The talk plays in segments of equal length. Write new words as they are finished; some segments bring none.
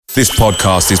This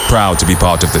podcast is proud to be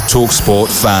part of the TalkSport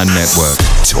Fan Network.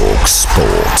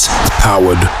 TalkSport.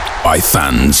 Powered by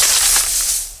fans.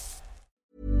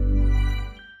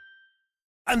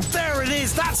 And there it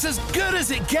is, that's as good as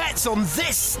it gets on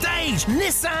this stage.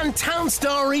 Nissan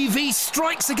Townstar EV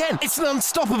strikes again. It's an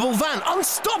unstoppable van,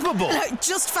 unstoppable.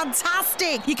 Just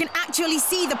fantastic. You can actually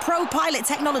see the ProPilot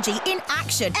technology in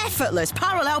action. Effortless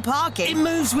parallel parking. It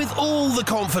moves with all the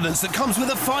confidence that comes with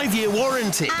a 5-year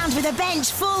warranty. And with a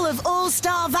bench full of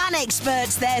all-star van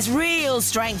experts, there's real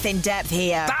strength in depth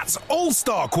here. That's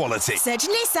all-star quality. Search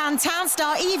Nissan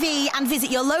Townstar EV and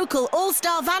visit your local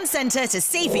all-star van centre to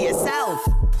see for yourself.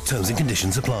 Terms and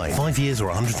conditions apply. 5 years or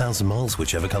 100,000 miles,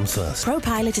 whichever comes first.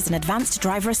 ProPilot is an advanced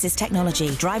driver assist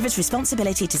technology. Driver's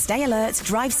responsibility to stay alert,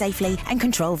 drive safely, and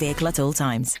control vehicle at all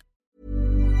times.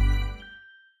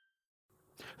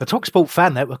 The TalkSport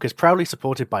Fan Network is proudly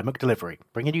supported by McDelivery,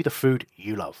 bringing you the food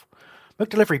you love.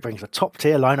 McDelivery brings a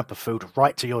top-tier lineup of food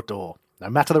right to your door. No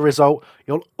matter the result,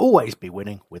 you'll always be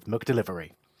winning with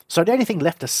McDelivery. So the only thing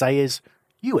left to say is,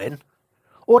 you in?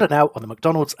 Order now on the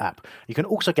McDonald's app. You can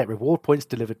also get reward points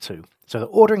delivered too, so that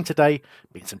ordering today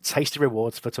means some tasty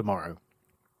rewards for tomorrow.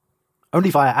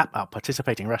 Only via app at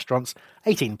participating restaurants,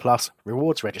 18 plus,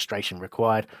 rewards registration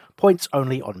required, points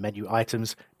only on menu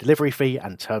items, delivery fee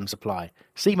and terms apply.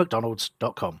 See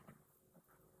mcdonalds.com.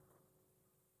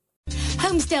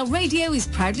 Holmesdale Radio is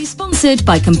proudly sponsored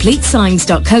by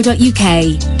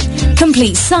CompleteSigns.co.uk.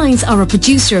 Complete Signs are a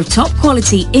producer of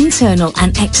top-quality internal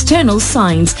and external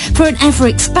signs for an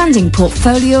ever-expanding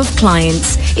portfolio of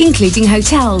clients, including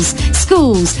hotels,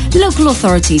 schools, local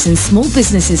authorities and small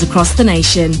businesses across the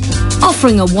nation.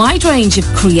 Offering a wide range of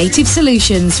creative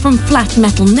solutions from flat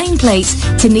metal nameplates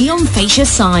to neon fascia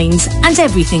signs and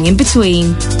everything in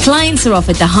between. Clients are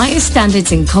offered the highest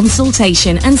standards in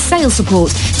consultation and sales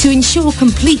support to ensure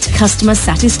complete customer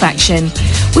satisfaction,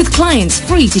 with clients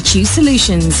free to choose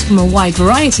solutions from a wide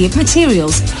variety of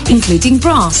materials, including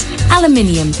brass,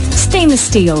 aluminium, stainless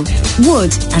steel,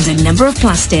 wood and a number of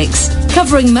plastics.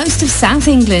 Covering most of South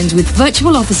England with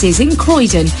virtual offices in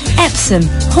Croydon, Epsom,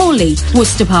 Hawley,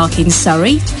 Worcester Park in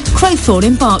Surrey, Crowthorne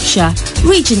in Berkshire,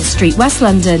 Regent Street, West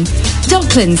London,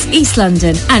 Docklands, East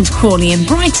London and Crawley and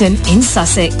Brighton in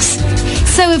Sussex.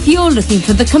 So if you're looking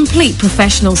for the complete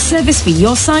professional service for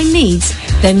your sign needs,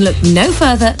 then look no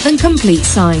further than Complete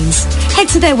Signs. Head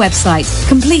to their website,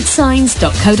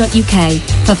 CompleteSigns.co.uk,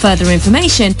 for further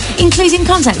information, including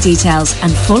contact details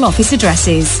and full office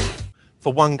addresses.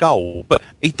 For one goal, but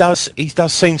he does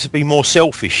seem to be more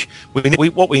selfish.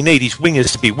 What we need is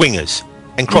wingers to be wingers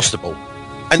and cross the ball.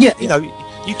 And you know,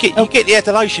 you get the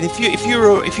adulation. If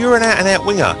you're an out and out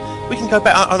winger, we can go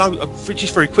back. I know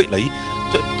just very quickly.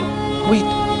 We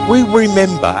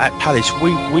remember at Palace.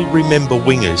 We remember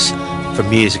wingers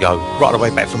from years ago, right the way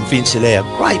back from Vince Hilaire,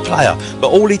 great player. But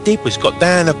all he did was got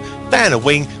down a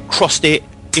wing, crossed it,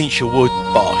 inch of wood,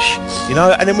 bosh. You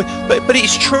know, and then but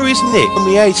it's true, isn't it? When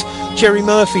we had Jerry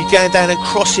Murphy going down and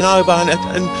crossing over,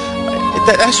 and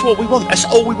that's what we want. That's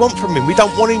all we want from him. We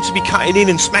don't want him to be cutting in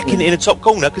and smacking it in the top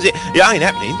corner, because it ain't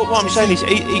happening. But what I'm saying is,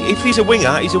 if he's a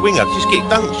winger, he's a winger.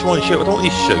 Don't try and shoot. I don't want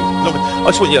you to shoot. I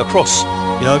just want you to cross.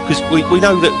 You know, because we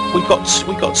know that we got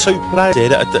two players there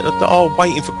that are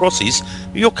waiting for crosses.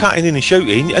 You're cutting in and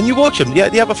shooting, and you watch them.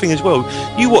 The other thing as well,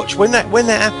 you watch when that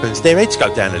happens, their heads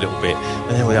go down a little bit,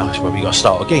 and then we got to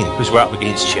start again, because we're up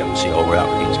against Chelsea or we're up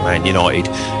against Man United.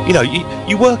 You know,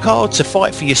 you work hard to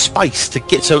fight for your space to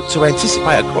get to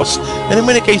anticipate a cross, and then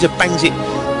when a geezer bangs it,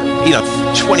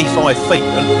 25 feet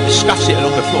and scuffs it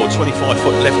along the floor, 25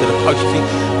 foot left of the post, you think,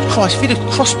 Christ, if he'd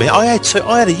have crossed me, I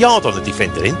had a yard on the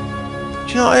defender then.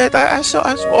 Do you know, that's what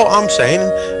I'm saying.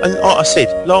 And like I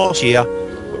said, last year,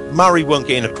 Murray weren't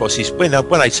getting across his when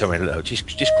they turn around, just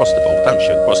cross the ball, don't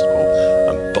shoot, cross the ball,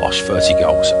 and bosh, 30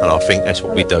 goals. And I think that's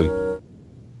what we do.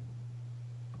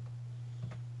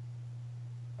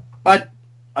 I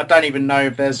don't even know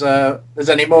if there's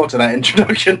any more to that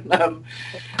introduction.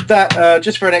 That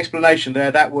just for an explanation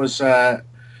there, that was Joe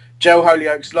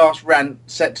Holyoke's last rant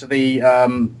set to the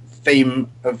theme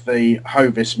of the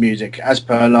Hovis music as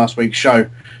per last week's show.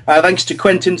 Thanks to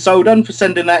Quentin Soldan for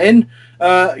sending that in.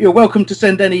 You're welcome to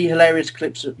send any hilarious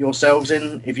clips yourselves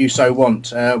in if you so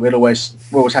want. We're always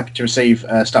happy to receive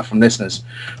stuff from listeners.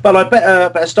 But I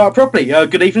better start properly.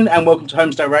 Good evening and welcome to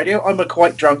Holmesdale Radio. I'm a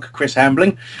quite drunk Chris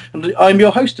Hambling, and I'm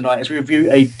your host tonight as we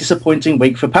review a disappointing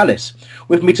week for Palace.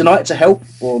 With me tonight to help,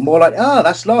 or more like,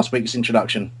 that's last week's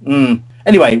introduction.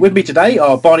 Anyway, with me today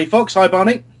are Barney Fox. Hi,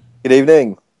 Barney. Good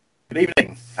evening. Good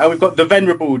evening. We've got the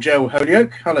venerable Joe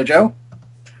Holyoke. Hello, Joe.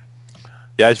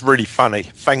 Yeah, it's really funny.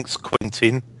 Thanks,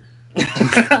 Quentin.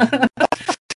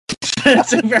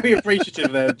 Very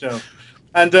appreciative there, Joe.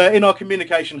 And in our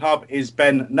communication hub is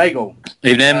Ben Nagel.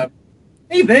 Evening.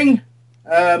 Evening.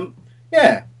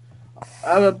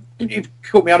 You've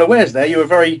caught me unawares there. You were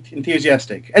very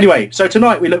enthusiastic. Anyway, so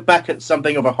tonight we look back at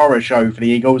something of a horror show for the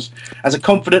Eagles as a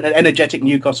confident and energetic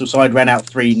Newcastle side ran out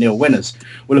 3-0 winners.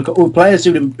 We'll look at all players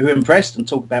who impressed and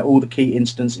talk about all the key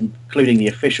incidents, including the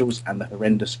officials and the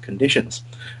horrendous conditions.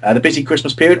 The busy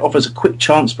Christmas period offers a quick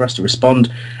chance for us to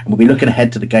respond, and we'll be looking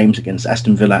ahead to the games against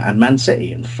Aston Villa and Man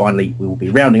City. And finally, we will be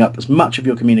rounding up as much of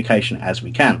your communication as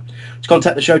we can. To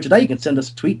contact the show today, you can send us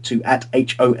a tweet to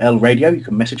 @HOL Radio. You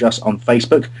can message us on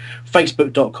Facebook,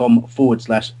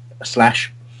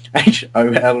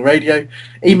 facebook.com/HOL Radio.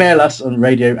 Email us on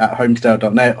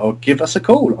radio@homestyle.net or give us a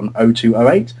call on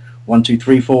 0208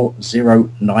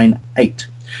 1234098.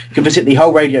 You can visit the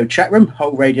Whole Radio chat room,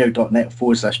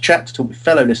 wholeradio.net/chat, to talk with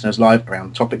fellow listeners live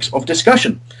around topics of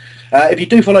discussion. If you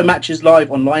do follow matches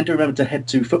live online, do remember to head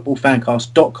to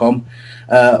footballfancast.com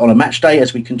on a match day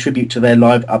as we contribute to their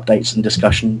live updates and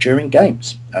discussion during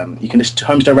games. You can listen to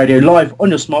Homestyle Radio live on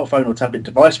your smartphone or tablet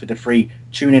device with the free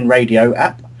TuneIn Radio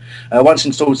app. Once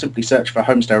installed, simply search for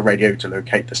Homestyle Radio to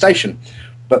locate the station.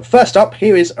 But first up,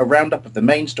 here is a roundup of the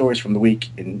main stories from the week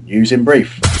in News in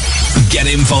Brief. Get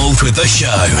involved with the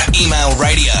show. Email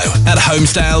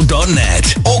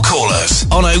radio@homestyle.net or call us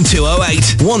on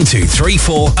 0208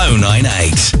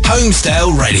 1234098.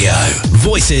 Homestyle Radio.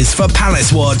 Voices for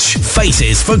Palace Watch,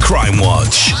 faces for Crime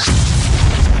Watch.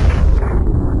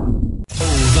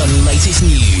 All the latest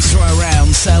news from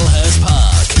around Selhurst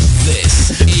Park.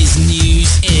 This is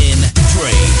News in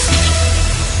Brief.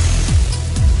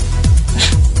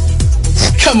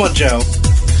 Come on, Joe.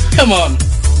 Come on.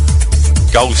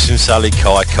 Goals from Sally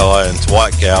Kai and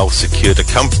Dwight Gale secured a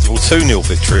comfortable 2-0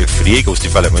 victory for the Eagles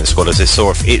development squad as they saw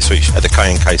off Ipswich at the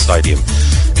K&K Stadium.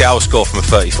 Gale scored from a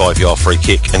 35-yard free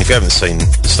kick, and if you haven't seen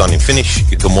the stunning finish,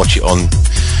 you can watch it on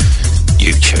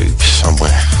YouTube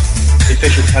somewhere. The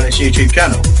official Palace YouTube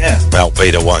channel, yeah. That'll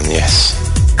be the one, yes.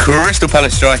 Crystal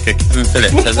Palace striker Kevin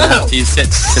Phillips has announced he's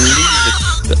set to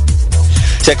leave the...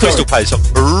 Is that Crystal Palace?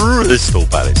 Crystal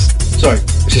Palace. Sorry,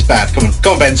 this is bad. Come on,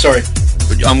 Ben, sorry.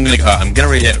 I'm going to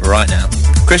read it right now.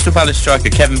 Crystal Palace striker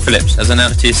Kevin Phillips has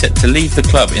announced he is set to leave the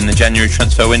club in the January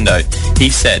transfer window. He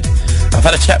said, "I've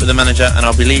had a chat with the manager and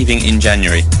I'll be leaving in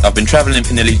January. I've been travelling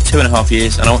for nearly 2.5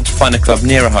 years and I want to find a club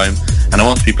nearer home and I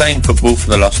want to be playing football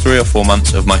for the last 3 or 4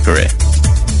 months of my career."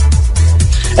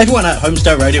 Everyone at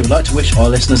Homestyle Radio would like to wish our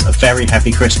listeners a very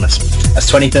happy Christmas. As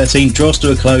 2013 draws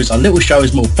to a close, our little show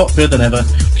is more popular than ever,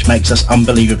 which makes us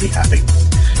unbelievably happy.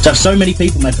 To have so many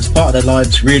people make us part of their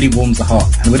lives really warms the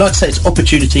heart, and we'd like to take this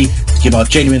opportunity to give our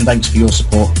genuine thanks for your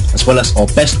support, as well as our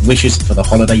best wishes for the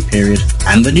holiday period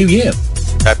and the new year.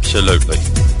 Absolutely.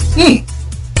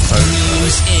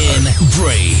 News in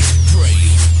Brief.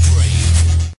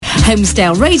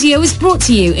 Homestyle Radio is brought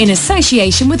to you in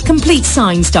association with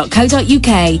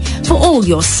CompleteSigns.co.uk for all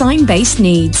your sign-based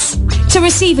needs. To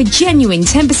receive a genuine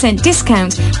 10%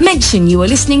 discount, mention you are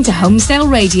listening to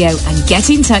Homestyle Radio and get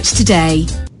in touch today.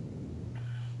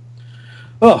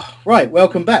 Oh, right,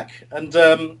 welcome back. And,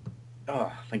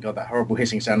 thank God that horrible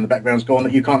hissing sound in the background's gone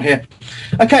that you can't hear.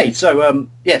 Okay, so,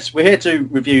 yes, we're here to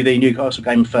review the Newcastle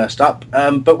game first up,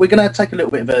 but we're going to take a little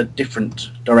bit of a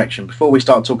different direction. Before we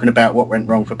start talking about what went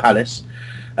wrong for Palace,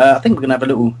 I think we're going to have a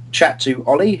little chat to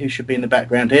Ollie, who should be in the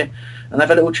background here, and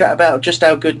have a little chat about just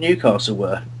how good Newcastle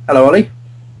were. Hello, Ollie?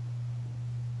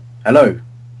 Hello?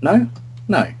 No?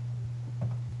 No.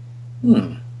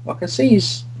 I can see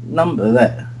his number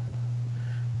there.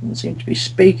 Doesn't seem to be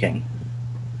speaking.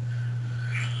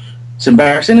 It's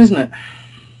embarrassing, isn't it?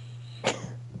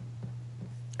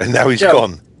 And now he's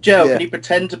gone. Joe, can you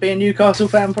pretend to be a Newcastle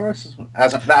fan for us? No.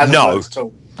 At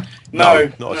all.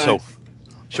 No, not at all.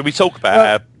 Should we talk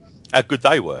about how good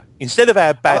they were? Instead of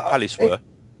how bad Palace were,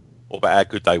 or about how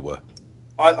good they were?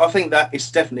 I think that is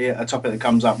definitely a topic that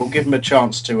comes up. We'll give him a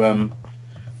chance to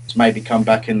maybe come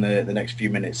back in the next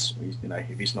few minutes,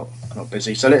 if he's not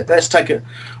busy. So let's take it.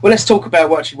 Well, let's talk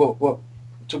about what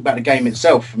talk about the game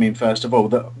itself. I mean, first of all,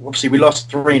 obviously we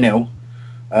lost 3-0.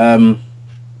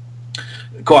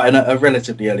 Quite a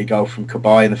relatively early goal from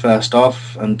Cabaye in the first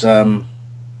half, and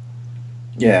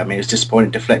it's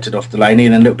disappointing. Deflected off Delaney,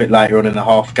 and then a little bit later on in the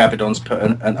half, Gavidon's put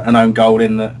an own goal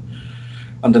in that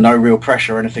under no real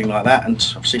pressure or anything like that, and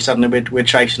obviously suddenly we're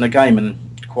chasing a game, and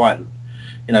quite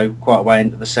a way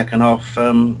into the second half,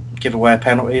 give away a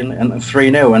penalty and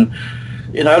 3-0, and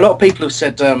a lot of people have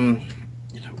said on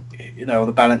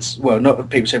the balance, well, not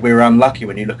people said we were unlucky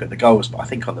when you look at the goals, but I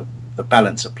think on the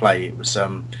balance of play it was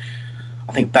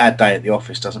I think bad day at the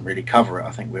office doesn't really cover it.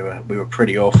 I think we were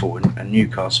pretty awful, and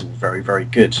Newcastle were very, very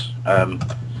good. I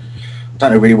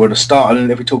don't know really where to start.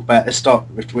 And if we talk about, let's start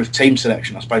with team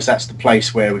selection. I suppose that's the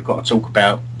place where we've got to talk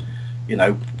about,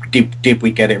 did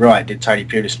we get it right? Did Tony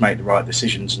Pulis make the right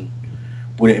decisions? And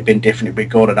would it have been different if we'd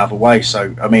gone another way?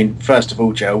 So, I mean, first of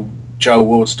all, Joel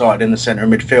Ward started in the centre of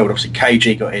midfield. Obviously,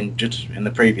 KG got injured in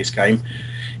the previous game.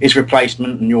 His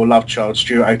replacement, and your love child,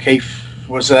 Stuart O'Keefe,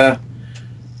 was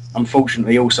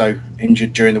unfortunately also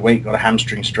injured during the week, got a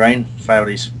hamstring strain, failed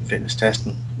his fitness test,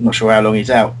 and I'm not sure how long he's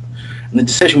out. And the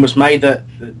decision was made that,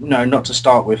 not to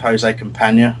start with Jose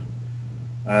Campagna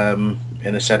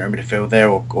in the centre of midfield there,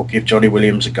 or give Johnny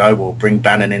Williams a go, or bring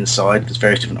Bannon inside. There's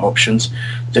various different options.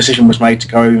 The decision was made to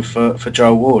go for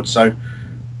Joel Ward. So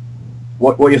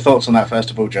what are your thoughts on that,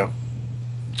 first of all, Joe?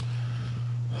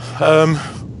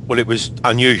 Well, it was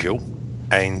unusual,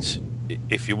 and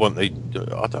if you want the,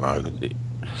 I don't know,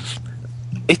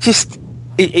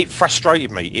 it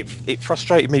frustrated me. It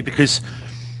frustrated me because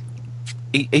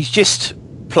he's just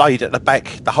played at the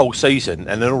back the whole season,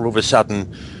 and then all of a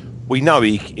sudden, we know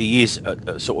he is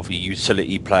a sort of a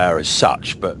utility player as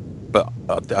such, but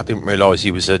I didn't realise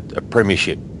he was a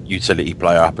Premiership utility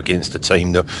player up against a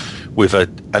team that with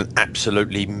an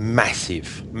absolutely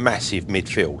massive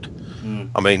midfield.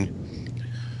 I mean,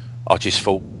 I just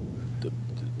thought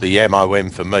the MOM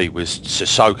for me was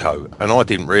Sissoko, and I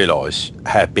didn't realise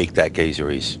how big that geezer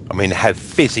is. I mean, how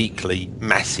physically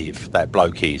massive that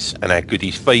bloke is, and how good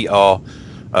his feet are.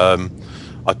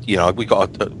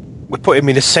 We put him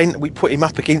in a centre. We put him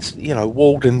up against,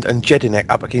 Ward and Jedinak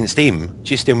up against him,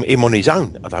 just him on his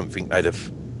own. I don't think they'd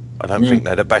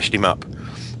have bashed him up.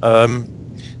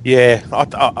 I'm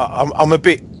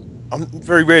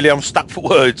very rarely I'm stuck for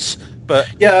words. But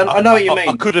yeah, I know what you mean.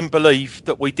 I couldn't believe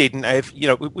that we didn't have,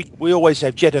 we always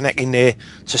have Jedinak in there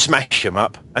to smash them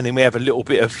up, and then we have a little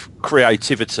bit of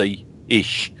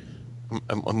creativity-ish,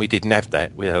 and we didn't have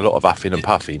that. We had a lot of huffing and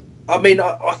puffing. I mean,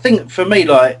 I think for me,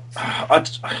 I'm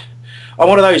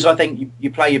one of those, I think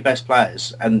you play your best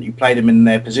players, and you play them in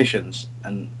their positions,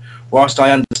 and whilst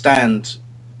I understand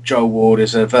Joel Ward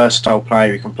is a versatile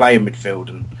player who can play in midfield,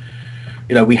 and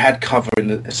we had cover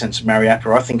in the sense of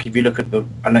Mariappa. I think if you look at to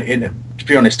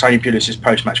be honest, Tony Pulis'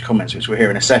 post-match comments, which we'll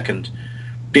hear in a second,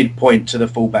 did point to the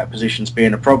fullback positions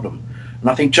being a problem. And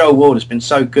I think Joel Ward has been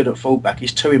so good at fullback,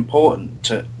 he's too important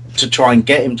to try and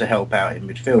get him to help out in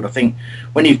midfield. I think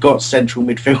when you've got central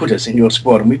midfielders in your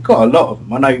squad, and we've got a lot of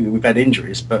them, I know we've had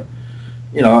injuries, but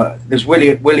there's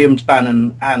Williams,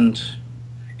 Bannon and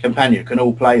Campagna can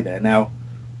all play there. Now,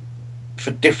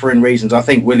 for differing reasons, I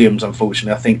think Williams,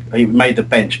 unfortunately, I think he made the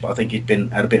bench, but I think he'd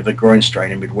had a bit of a groin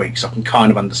strain in midweek, so I can kind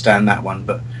of understand that one.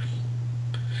 But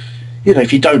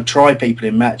if you don't try people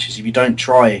in matches, if you don't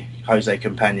try Jose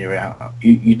Campagna out,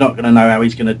 you're not going to know how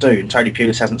he's going to do. And Tony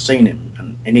Pulis hasn't seen him,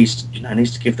 and he needs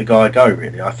to give the guy a go,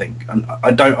 really. I think, and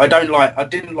I didn't like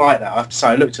that. I have to say,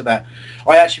 I looked at that.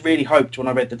 I actually really hoped when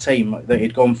I read the team that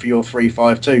he'd gone for your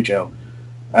 3-5-2, Joe.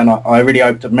 And I really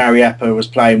hoped that Mariappa was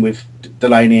playing with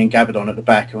Delaney and Gabadon at the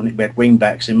back, and we had wing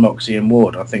backs in Moxey and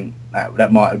Ward. I think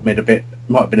that might have been a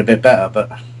bit better,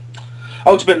 but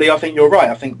ultimately I think you're right.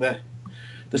 I think the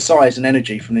size and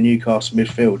energy from the Newcastle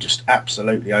midfield just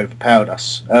absolutely overpowered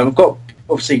us. We've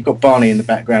got Barney in the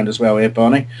background as well here,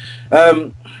 Barney.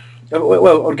 Well,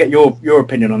 I'll get your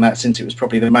opinion on that, since it was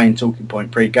probably the main talking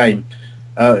point pre-game.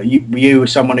 You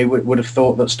someone who would have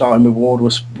thought that starting with Ward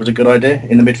was a good idea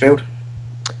in the midfield?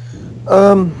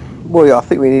 Well, yeah, I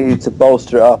think we needed to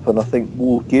bolster it up, and I think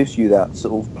Ward gives you that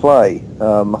sort of play.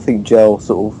 I think Joel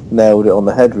sort of nailed it on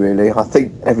the head, really. I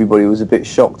think everybody was a bit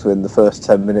shocked in the first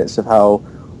 10 minutes of how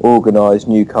organised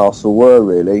Newcastle were,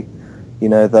 really.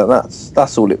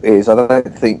 That's all it is. I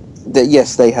don't think that,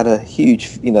 yes, they had a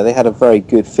huge, they had a very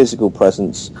good physical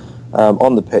presence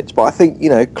on the pitch, but I think,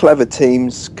 clever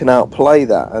teams can outplay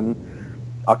that, and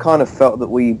I kind of felt that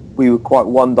we were quite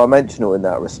one-dimensional in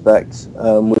that respect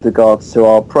with regards to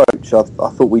our approach. I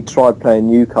thought we tried playing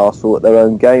Newcastle at their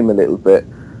own game a little bit,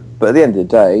 but at the end of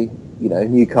the day,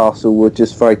 Newcastle were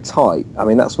just very tight. I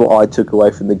mean, that's what I took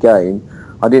away from the game.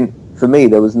 For me,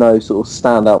 there was no sort of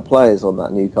standout players on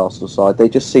that Newcastle side. They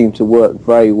just seemed to work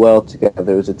very well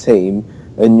together as a team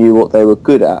and knew what they were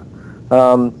good at.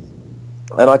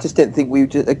 And I just didn't think we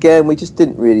just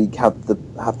didn't really have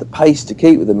the pace to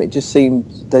keep with them. There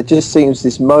just seems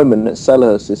this moment at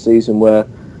Selhurst this season where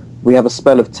we have a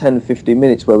spell of 10-15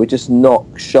 minutes where we're just not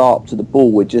sharp to the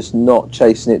ball. We're just not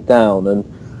chasing it down, and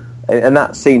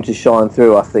that seemed to shine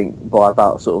through. I think by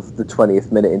about sort of the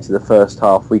 20th minute into the first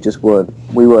half, we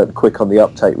weren't quick on the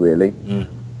uptake, really.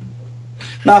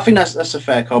 No, I think that's a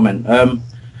fair comment.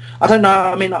 I don't know.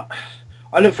 I mean,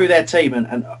 I looked through their team, and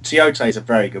Tiote is a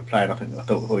very good player. And I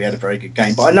thought he had a very good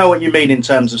game. But I know what you mean in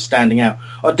terms of standing out.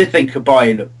 I did think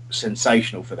Cabaye looked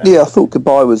sensational for them. Yeah, I thought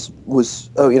Cabaye was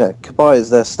Cabaye is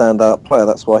their standout player.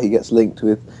 That's why he gets linked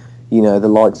with, the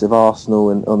likes of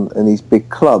Arsenal and these big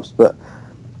clubs. But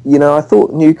I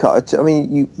thought Newcastle. I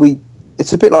mean,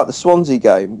 it's a bit like the Swansea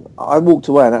game. I walked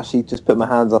away and actually just put my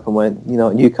hands up and went,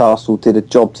 Newcastle did a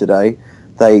job today.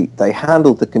 They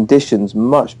handled the conditions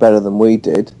much better than we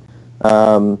did.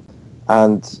 And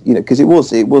because it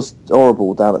was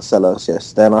horrible down at Selhurst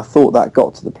yesterday, and I thought that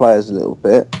got to the players a little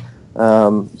bit,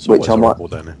 which I might.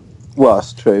 Well,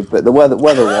 that's true, but the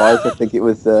weather-wise, I think it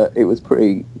was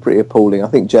pretty appalling. I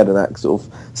think Jedinak sort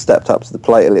of stepped up to the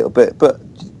plate a little bit, but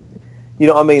you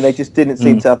know what I mean. They just didn't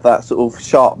seem to have that sort of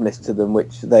sharpness to them,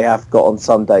 which they have got on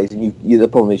some days. And the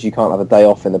problem is you can't have a day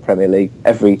off in the Premier League.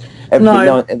 Every in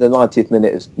the 90th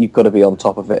minute, you've got to be on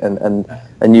top of it, and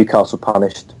Newcastle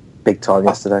punished big time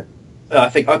yesterday. I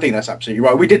think that's absolutely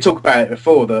right. We did talk about it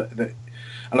before,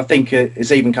 and I think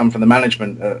it's even come from the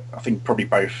management. I think probably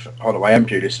both Holloway and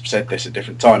Pulis have said this at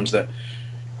different times that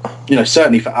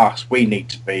certainly for us, we need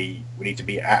to be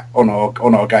on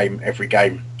our game every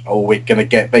game, or we're going to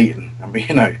get beaten. I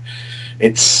mean,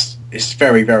 it's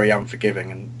very, very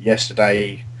unforgiving. And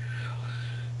yesterday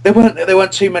there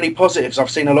weren't too many positives. I've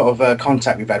seen a lot of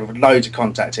contact we've had. We've had loads of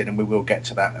contact in, and we will get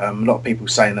to that. A lot of people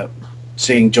saying that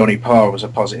seeing Johnny Parr was a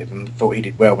positive and thought he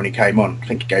did well when he came on. I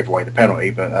think he gave away the penalty,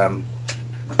 but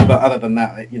other than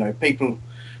that, people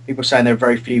saying there are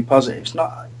very few positives.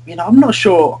 I'm not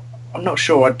sure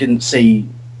I didn't see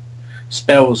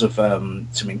spells of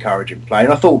some encouraging play.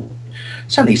 And I thought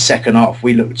certainly second half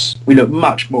we looked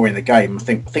much more in the game. I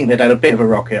think they'd had a bit of a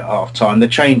rocket at half time. The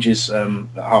changes at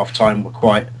half time were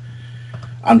quite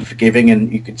unforgiving,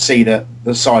 and you could see that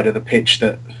the side of the pitch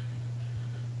that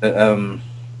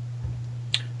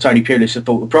Tony Pulis had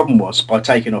thought the problem was by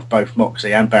taking off both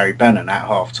Moxey and Barry Bannon at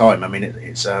half time. I mean,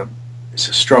 it's a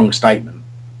strong statement,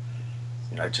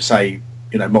 to say,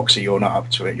 Moxey, you're not up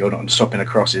to it. You're not stopping the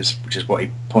crosses, which is what he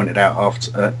pointed out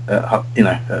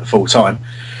at full time.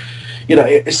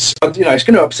 It's going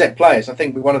to upset players. I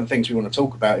think one of the things we want to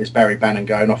talk about is Barry Bannon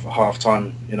going off at half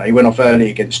time. He went off early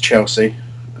against Chelsea.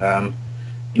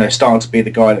 Starting to be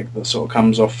the guy that sort of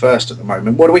comes off first at the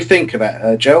moment. What do we think of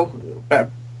that, Joe?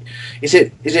 Is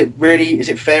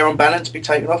it fair on Bannon to be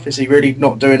taken off? Is he really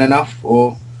not doing enough,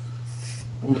 or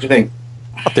what do you think?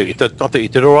 I think he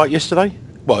did all right yesterday.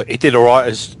 Well, he did all right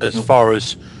as far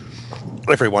as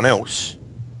everyone else.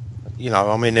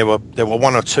 I mean, there were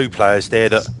one or two players there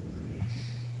that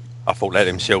I thought let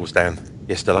themselves down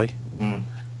yesterday.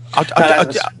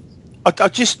 I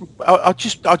just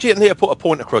need to put a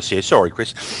point across here. Sorry,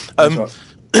 Chris.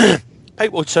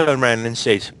 People turned around and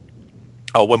said,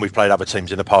 "Oh, when we've played other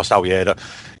teams in the past, they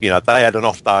had an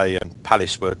off day and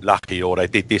Palace were lucky, or they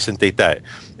did this and did that."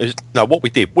 No, what we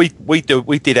did, we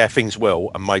did our things well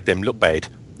and made them look bad.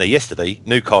 Now, yesterday,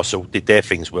 Newcastle did their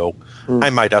things well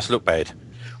and made us look bad.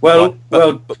 Well,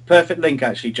 perfect link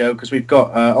actually, Joe, because we've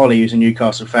got Ollie, who's a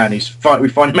Newcastle fan. We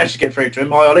finally managed to get through to him.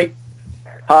 Hi, Ollie.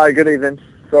 Hi, good evening.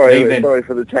 Sorry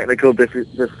for the technical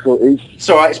difficulties. It's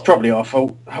all right. It's probably our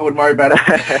fault. I wouldn't worry about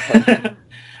it.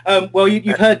 Well,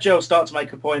 you've heard Joe start to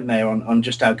make a point there on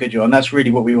just how good you are, and that's really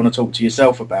what we want to talk to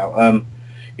yourself about.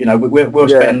 We'll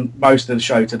spend most of the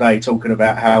show today talking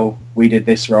about how we did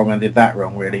this wrong and did that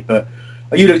wrong, really. But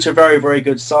you looked a very, very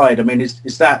good side. I mean,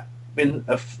 is that been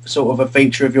a sort of a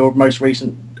feature of your most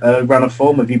recent run of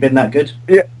form? Have you been that good?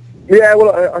 Yeah.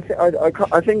 Well,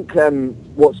 I think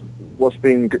what's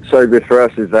been so good for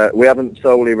us is that we haven't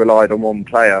solely relied on one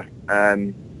player. I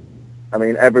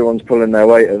mean, everyone's pulling their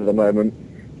weight at the moment.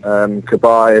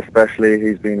 Cabaye especially,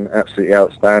 he's been absolutely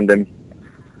outstanding.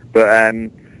 But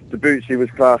Debuchy was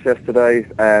class yesterday.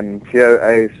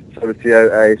 Tiote,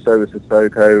 so was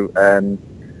Sissoko,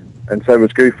 and so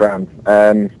was Gouffran.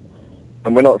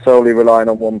 And we're not solely relying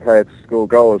on one player to score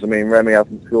goals. I mean, Remy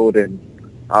hasn't scored in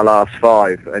our last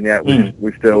 5, and yet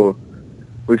we've still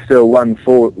won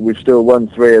 4. We've still won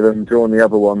 3 of them, drawn the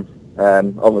other one.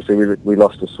 Obviously, we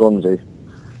lost to Swansea,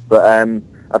 but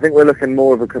I think we're looking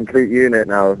more of a complete unit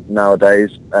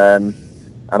nowadays, and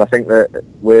I think that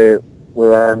we're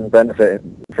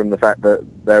benefiting from the fact that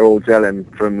they're all gelling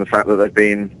from the fact that they've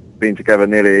been together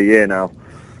nearly a year now.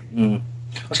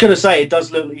 I was going to say,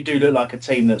 you do look like a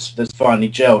team that's finally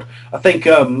gelled. I think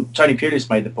Tony Pulis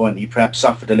made the point that you perhaps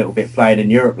suffered a little bit playing in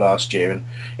Europe last year, and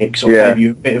it sort of gave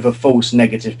you a bit of a false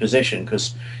negative position,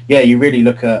 because you really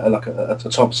look at a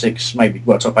top 6,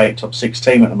 top 8, top 6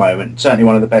 team at the moment. Certainly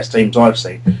one of the best teams I've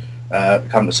seen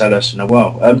come to Selhurst in a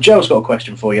while. Joe's got a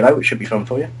question for you though, which should be fun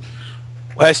for you.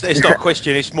 Well, it's not a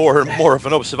question. It's more of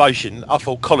an observation. I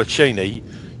thought Colaccini,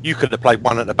 you could have played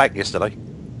one at the back yesterday.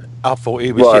 I thought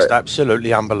he was just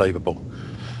absolutely unbelievable.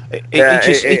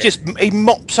 He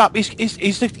mops up.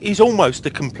 He's almost a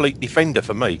complete defender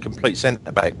for me, complete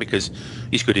centre back, because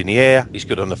he's good in the air. He's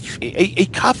good on the. He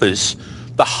covers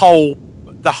the whole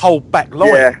back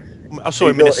line. Yeah. I saw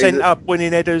him in the centre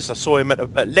winning headers. I saw him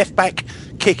at left back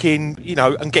kicking,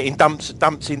 and getting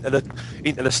dumped into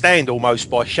the stand almost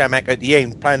by Shamak at the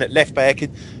end, playing at left back.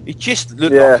 He just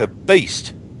looked like a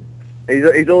beast.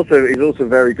 He's also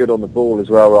very good on the ball as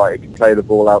well, right? He can play the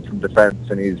ball out from defence,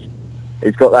 and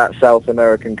he's got that South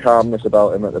American calmness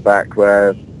about him at the back,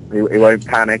 where he won't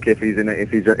panic if he's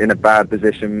in a bad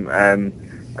position.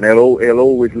 And he'll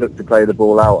always look to play the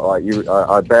ball out. Like you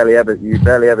barely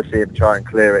ever see him try and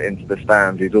clear it into the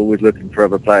stand. He's always looking for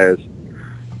other players.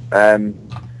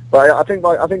 But I think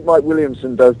Mike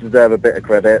Williamson does deserve a bit of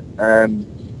credit. I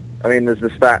mean, there's the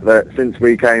stat that since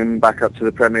we came back up to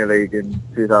the Premier League in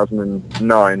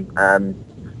 2009,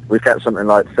 we've kept something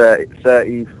like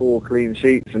 34 clean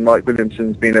sheets, and Mike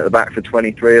Williamson's been at the back for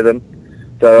 23 of them.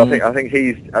 So I think he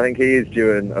is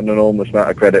due an enormous amount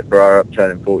of credit for our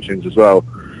upturning fortunes as well.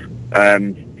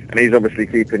 And he's obviously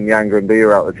keeping Yanga and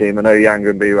Bira out of the team. I know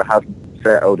Yanga and Bira hasn't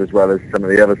settled as well as some of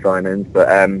the other signings, but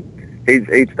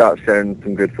he'd start showing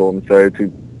some good form. So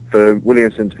for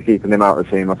Williamson to be keeping him out of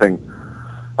the team, I think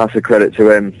that's a credit to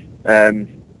him.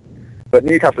 But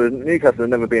Newcastle have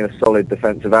never been a solid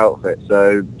defensive outfit.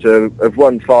 So to have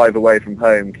won 5 away from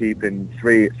home, keeping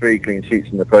three clean sheets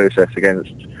in the process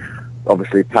against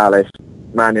obviously Palace,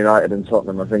 Man United and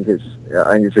Tottenham, I think it's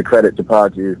a credit to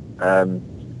Pardew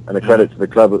and a credit to the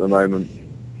club at the moment.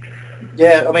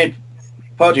 Yeah, I mean,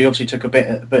 Pardew obviously took a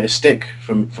bit of stick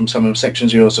from some of the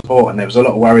sections of your support, and there was a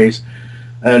lot of worries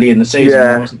early in the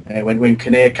season, wasn't there, when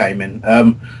Kinnear came in.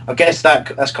 I guess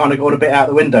that's kind of gone a bit out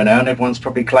the window now, and everyone's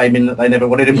probably claiming that they never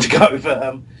wanted him to go.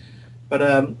 But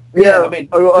I mean,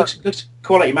 looks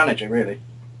quality manager, really.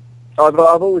 I've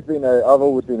always been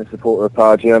a supporter of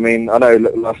Pardew. I mean, I know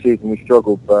last season we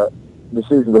struggled, but the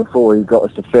season before he got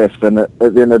us to 5th. And at the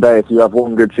end of the day, if you have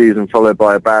one good season followed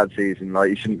by a bad season, like,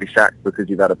 you shouldn't be sacked because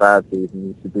you've had a bad season.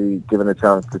 You should be given a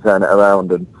chance to turn it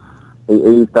around, and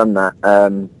he's done that.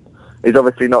 He's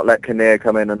obviously not let Kinnear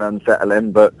come in and unsettle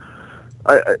him, but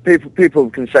people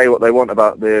can say what they want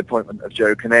about the appointment of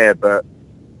Joe Kinnear, but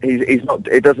he's not.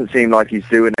 It doesn't seem like he's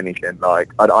doing anything.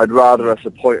 Like I'd rather us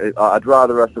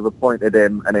have appointed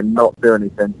him and him not do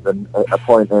anything than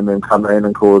appoint him and come in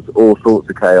and cause all sorts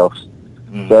of chaos.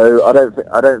 So I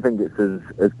don't think it's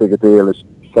as big a deal as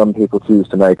some people choose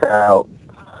to make it out.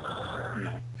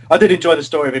 I did enjoy the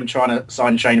story of him trying to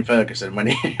sign Shane Ferguson when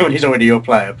he's already your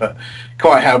player, but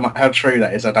quite how true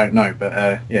that is, I don't know. But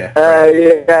I've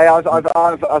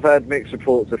heard mixed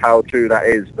reports of how true that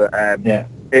is, but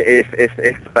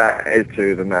if that is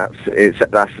true, then that's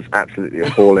just absolutely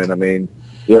appalling. I mean,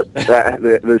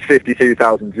 there's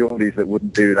 52,000 Geordies that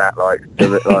wouldn't do that. Like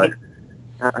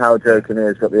how Joe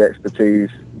Kinnear's got the expertise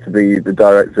to be the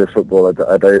director of football,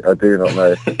 I do not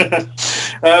know.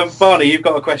 Barney, you've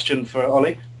got a question for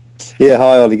Ollie? Yeah,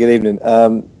 hi Ollie, good evening.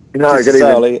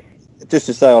 Just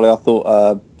to say, Ollie, I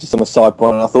thought, just on a side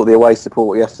point, I thought the away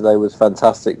support yesterday was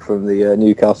fantastic from the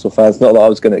Newcastle fans. Not that I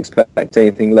was going to expect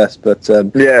anything less, but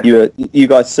you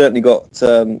guys certainly got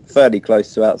fairly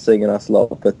close to out-singing us a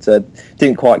lot, but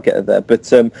didn't quite get it there.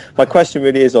 But my question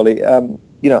really is, Ollie, I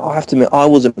have to admit, I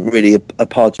wasn't really a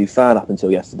Pardew fan up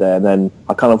until yesterday, and then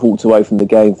I kind of walked away from the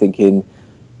game thinking,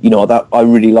 that I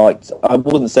really liked. I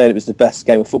wasn't saying it was the best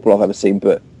game of football I've ever seen,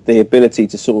 but the ability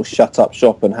to sort of shut up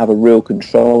shop and have a real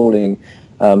controlling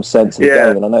sense of the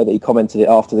game. And I know that he commented it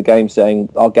after the game saying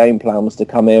our game plan was to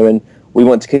come here and we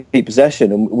want to keep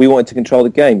possession and we wanted to control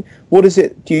the game. What is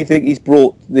it, do you think he's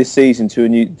brought this season to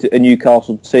a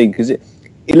Newcastle team? Because it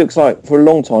looks like for a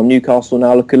long time Newcastle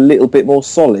now look a little bit more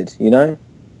solid, Yeah.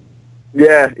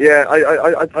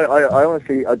 I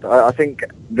honestly, I think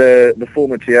the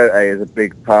former Tiote is a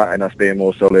big part in us being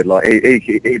more solid. Like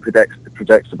he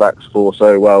projects the back four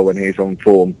so well when he's on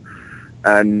form.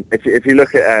 And if you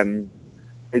look at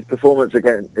his performance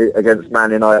against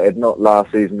Man United, not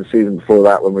last season, the season before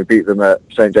that, when we beat them at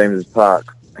St James's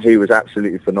Park, he was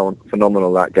absolutely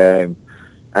phenomenal that game.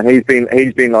 And he's been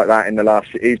like that in the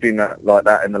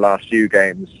last few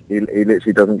games. He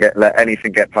literally doesn't let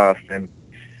anything get past him.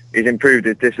 He's improved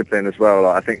his discipline as well.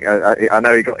 I think I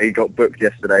know he got booked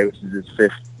yesterday, which is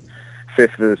his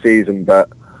fifth of the season. But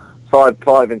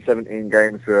 5 in 17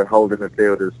 games for holding the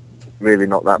field is really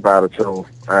not that bad at all.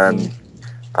 And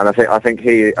I think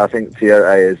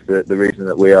Tiote is the reason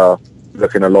that we are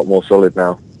looking a lot more solid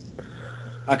now.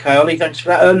 Okay, Ollie, thanks for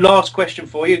that. Last question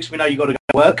for you, because we know you've got to go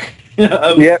to work.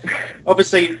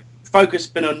 Obviously, focus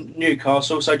has been on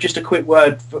Newcastle, so just a quick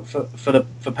word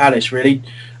for Palace, really.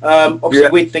 Obviously,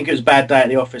 we think it was a bad day at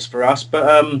the office for us,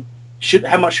 but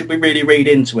how much should we really read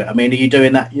into it? I mean, are you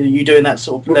doing that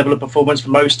sort of level of performance for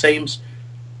most teams?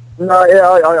 No, yeah,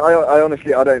 I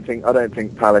honestly, I don't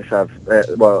think Palace have.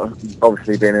 Well,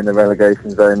 obviously, being in the relegation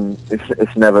zone,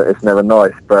 it's never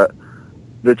nice. But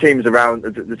the teams around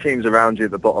you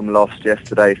at the bottom lost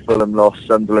yesterday. Fulham lost.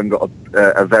 Sunderland got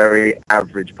a very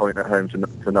average point at home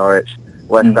to Norwich.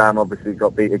 West Ham obviously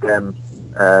got beat again.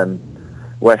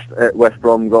 West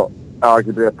Brom got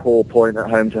arguably a poor point at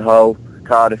home to Hull.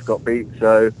 Cardiff got beat.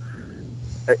 So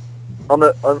on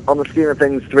the scheme of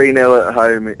things, 3-0 at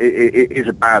home it is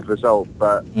a bad result.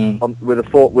 But with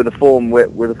the form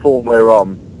we're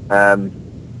on,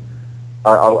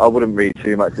 I wouldn't read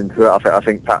too much into it. I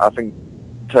think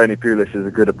Tony Pulis is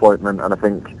a good appointment, and I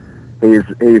think he's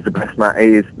the best man.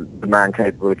 He is the man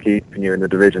capable of keeping you in the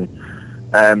division.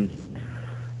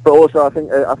 But also, I think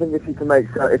if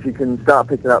you can start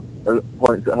picking up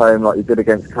points at home like you did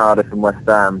against Cardiff and West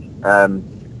Ham,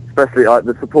 especially like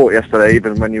the support yesterday,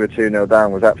 even when you were 2-0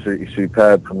 down, was absolutely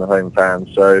superb from the home fans.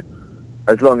 So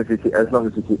as long as you keep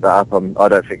that up, I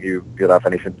don't think you'll have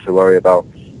anything to worry about.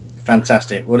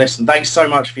 Fantastic. Well, listen, thanks so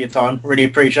much for your time. Really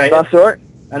appreciate it. That's all right.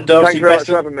 And thank you very much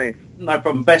for having me. No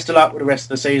problem. Best of luck with the rest of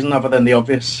the season, other than the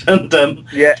obvious. And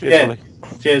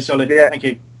cheers, Solid. Yeah. Thank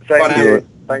you. Thank you.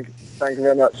 Thank you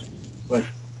very much. Well,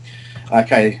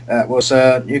 okay, that was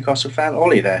Newcastle fan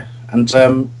Ollie there, and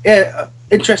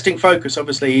interesting focus.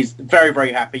 Obviously, he's very,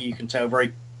 very happy. You can tell,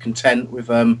 very content with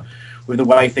the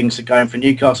way things are going for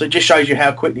Newcastle. It just shows you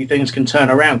how quickly things can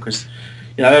turn around. Because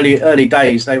early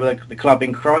days they were the club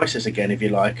in crisis again, if you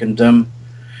like, and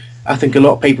I think a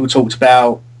lot of people talked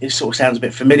about, it sort of sounds a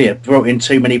bit familiar, brought in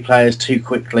too many players too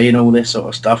quickly and all this sort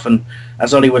of stuff. And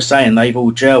as Ollie was saying, they've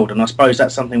all gelled, and I suppose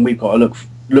that's something we've got to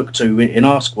look to in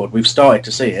our squad. We've started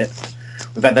to see it.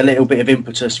 We've had a little bit of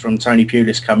impetus from Tony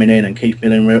Pulis coming in and Keith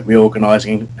Millen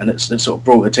reorganising, and it's sort of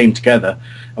brought the team together.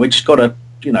 And we just got to,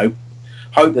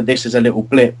 hope that this is a little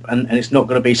blip, and it's not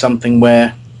going to be something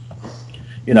where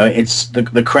it's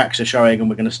the cracks are showing, and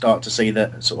we're going to start to see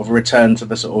that sort of return to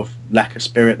the sort of lack of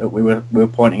spirit that we were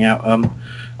pointing out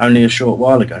only a short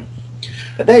while ago.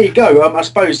 But there you go. I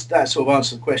suppose that sort of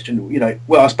answers the question.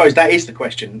 I suppose that is the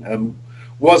question.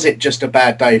 Was it just a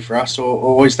bad day for us,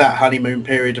 or is that honeymoon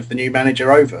period of the new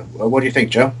manager over? What do you think,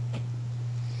 Joe?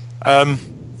 The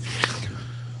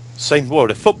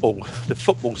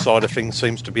football side of things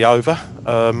seems to be over,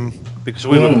 because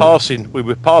we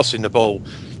were passing the ball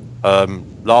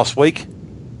last week,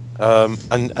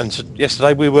 and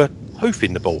yesterday we were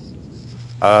hoofing the ball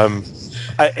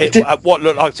at what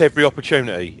looked like every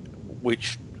opportunity,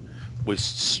 which was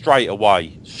straight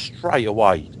away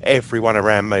everyone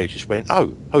around me just went,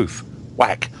 oh, hoof,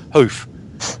 whack, hoof.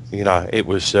 It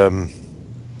was I don't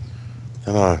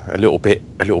know, a little bit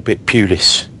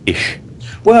Pulis-ish.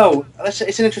 Well, it's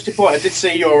an interesting point. I did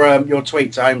see your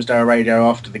tweet to Holmesdale Radio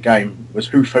after the game was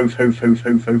hoof, hoof, hoof, hoof,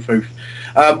 hoof, hoof, hoof.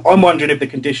 I'm wondering if the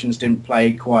conditions didn't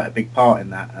play quite a big part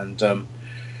in that, and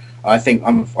I think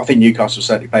Newcastle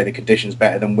certainly played the conditions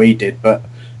better than we did. But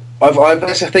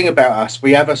that's the thing about us.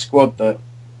 We have a squad that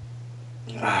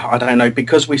I don't know,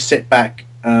 because we sit back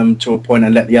to a point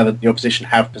and let the opposition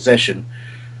have possession.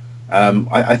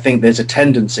 I think there's a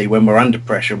tendency when we're under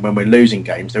pressure and when we're losing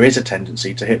games, there is a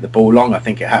tendency to hit the ball long. I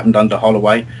think it happened under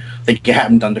Holloway. I think it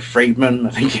happened under Friedman. I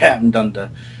think it happened under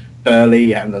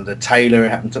Burley. It happened under Taylor. It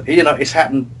happened to, it's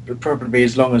happened probably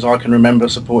as long as I can remember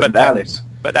supporting Palace.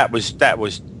 But that was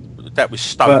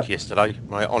Stoke yesterday,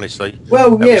 mate, honestly.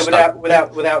 Well, without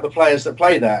the players that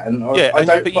play that, and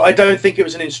I don't think it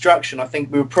was an instruction. I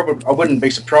think I wouldn't be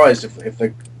surprised if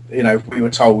we were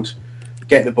told,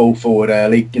 get the ball forward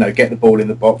early, get the ball in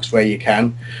the box where you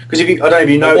can. Because I don't know if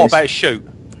you know. What about shoot?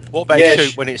 What about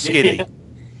shoot when it's skinny?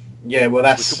 Yeah, well,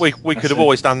 that's we could have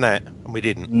always done that, and we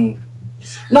didn't.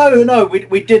 No,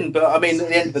 we didn't. But I mean, at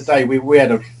the end of the day, we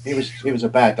had it was a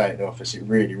bad day at the office. It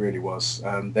really, really was.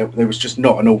 There was just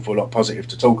not an awful lot positive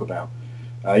to talk about.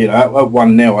 At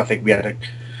 1-0, I think we had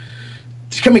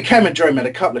Cameron Jerome had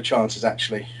a couple of chances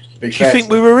actually. Do you think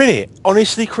we were in it?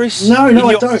 Honestly, Chris? No, I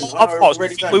don't.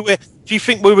 Do you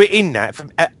think we were in that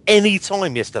at any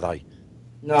time yesterday?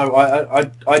 No, I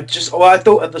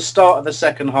thought at the start of the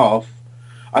second half,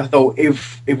 I thought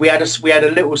if we had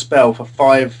a little spell for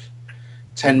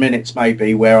 5-10 minutes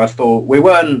maybe where I thought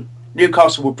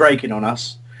Newcastle were breaking on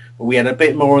us, but we had a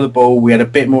bit more of the ball, we had a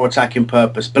bit more attacking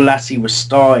purpose. Balassi was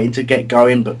starting to get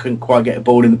going but couldn't quite get a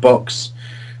ball in the box.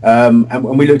 and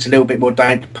we looked a little bit more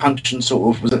down punch and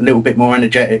sort of was a little bit more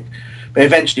energetic. But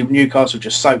eventually Newcastle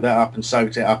just soaked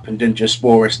it up and then just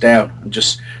wore us down and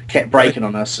just kept breaking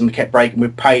on us and kept breaking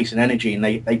with pace and energy, and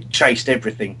they chased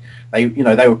everything. They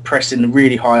were pressing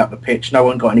really high up the pitch. No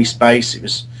one got any space. It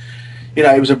was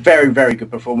a very, very good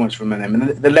performance from them, and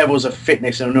the levels of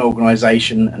fitness and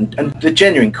organisation and the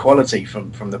genuine quality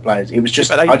from the players. It was just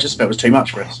I just felt it was too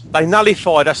much for us. They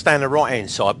nullified us down the right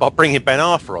hand side by bringing Ben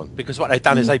Arthur on, because what they've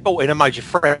done is they brought in a major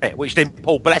threat, which then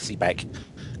pulled Blassie back,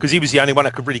 because he was the only one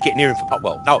that could really get near him for...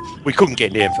 Well, no, we couldn't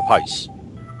get near him for pace.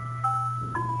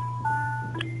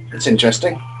 It's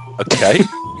interesting. Okay.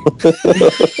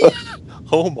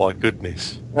 Oh, my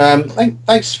goodness.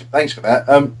 Thanks for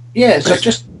that. Yeah, so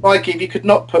just, Mikey, if you could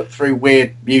not put through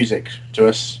weird music to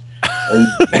us...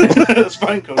 That's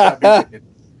phone call.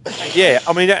 Yeah,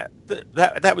 I mean,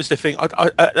 that was the thing.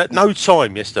 I, at no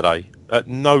time yesterday, at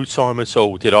no time at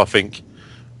all did I think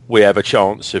we have a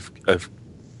chance of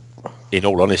in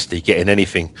all honesty, getting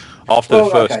anything after the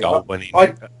first goal. When it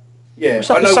was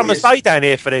like a summer's day down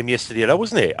here for them yesterday, though,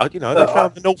 wasn't it? They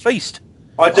found the northeast.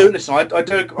 I do listen. I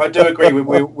do agree.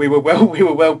 We were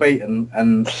well beaten,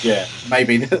 and yeah,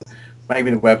 maybe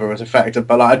the weather was a factor,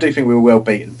 but I do think we were well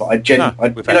beaten. But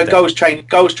goals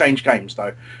change games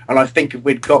though, and I think if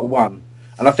we'd got one,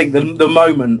 and I think the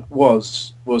moment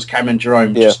was Cameron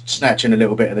Jerome just snatching a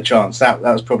little bit of the chance. That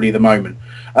was probably the moment.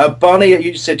 Barney,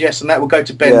 you said yes, and that will go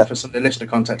to Ben for some of the listener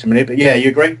contact in a minute. But yeah, you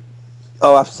agree?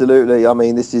 Oh, absolutely. I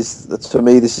mean, this is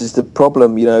the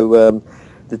problem.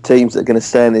 The teams that are going to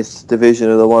stay in this division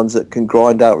are the ones that can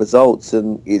grind out results,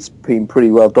 and it's been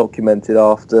pretty well documented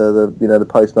after the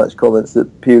post-match comments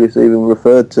that Pulis even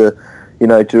referred to.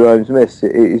 Jerome's miss.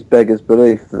 It is beggars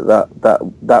belief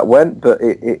that went, but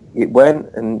it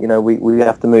went, and we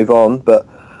have to move on. But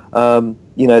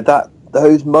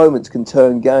those moments can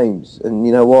turn games, and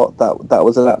you know what? That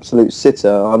was an absolute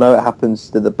sitter. I know it happens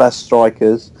to the best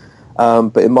strikers,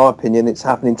 but in my opinion, it's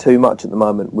happening too much at the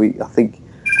moment. I think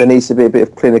there needs to be a bit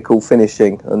of clinical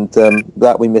finishing, and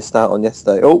that we missed out on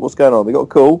yesterday. Oh, what's going on? We got a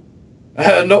call.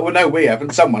 No, we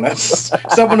haven't. Someone else.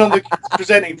 Someone on the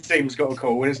presenting team's got a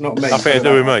call, and it's not me. Nothing to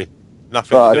do with me.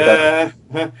 Nothing. Right,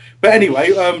 but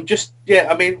anyway, we're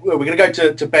going to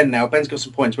go to Ben now. Ben's got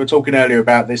some points. We were talking earlier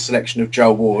about this selection of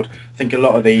Joel Ward. I think a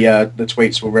lot of the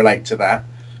tweets will relate to that.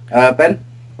 Ben?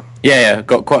 Yeah,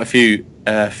 got quite a few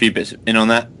bits in on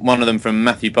that. One of them from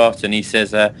Matthew Barton. He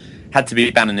says, had to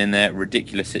be Bannon in there.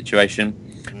 Ridiculous situation.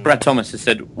 Brad Thomas has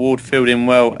said, Ward filled in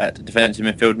well at defensive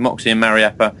midfield. Moxie and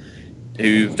Mariappa,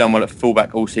 who've done well at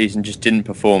fullback all season, just didn't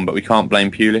perform, but we can't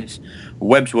blame Pulis.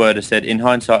 Webb's word has said, in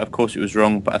hindsight, of course it was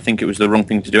wrong, but I think it was the wrong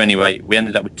thing to do anyway. We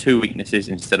ended up with 2 weaknesses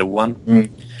instead of 1.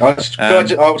 I just want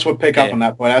to pick up on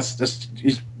that point.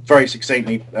 He's very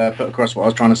succinctly put across what I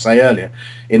was trying to say earlier.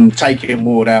 In taking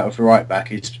Ward out of the right back,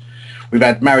 we've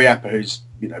had Mariappa, who's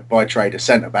by trade a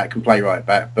centre back, can play right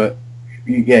back, but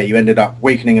you ended up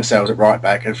weakening yourselves at right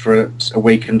back and for a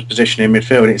weakened position in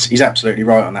midfield. He's absolutely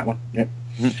right on that one. Yep.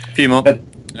 A few more.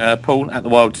 Paul at the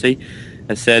Wild Sea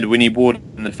has said, we need Ward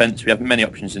in the defence. We have many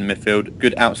options in the midfield.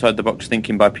 Good outside the box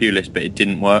thinking by Pulis, but it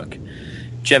didn't work.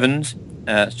 Jevons,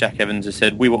 Jack Evans, has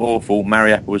said, we were awful.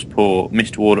 Mariappa was poor.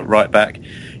 Missed Ward at right back.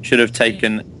 Should have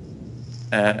taken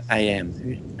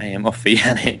AM off for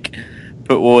Yannick.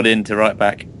 Put Ward into right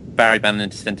back. Barry Bannon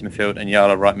into centre midfield and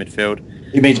Yala right midfield.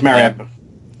 He means Mariappa.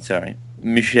 Sorry.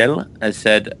 Michelle has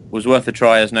said, was worth a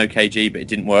try as no KG, but it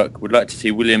didn't work. Would like to see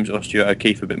Williams or Stuart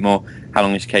O'Keefe a bit more. How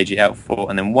long is KG out for?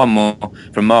 And then one more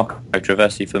from Marco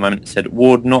Traversi for the moment. Said,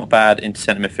 Ward not bad into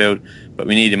centre midfield, but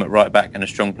we need him at right back and a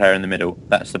strong player in the middle.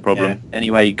 That's the problem. Yeah.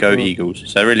 Anyway, go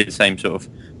Eagles. So really the same sort of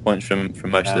points from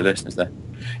most of the listeners there.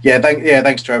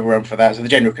 Thanks to everyone for that. So the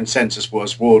general consensus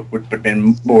was Ward would have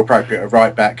been more appropriate at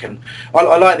right back, and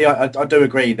I do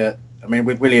agree that. I mean,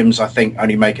 with Williams, I think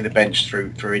only making the bench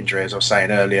through injury, as I was saying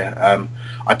earlier,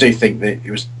 I do think that it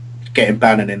was getting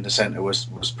Bannon in the centre was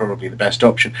probably the best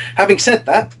option. Having said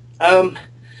that,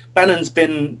 Bannon's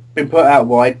been put out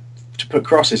wide to put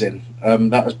crosses in.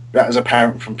 That was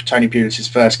apparent from Tony Pulis'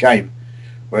 first game,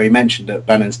 where he mentioned that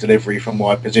Bannon's delivery from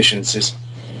wide positions is,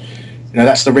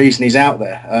 that's the reason he's out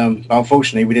there. But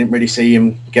unfortunately, we didn't really see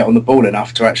him get on the ball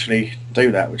enough to actually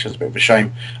do that, which was a bit of a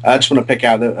shame. I just want to pick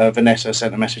out that Vanessa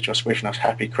sent a message just wishing us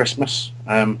Happy Christmas.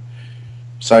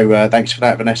 So thanks for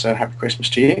that, Vanessa. Happy Christmas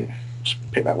to you.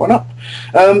 Just pick that one up.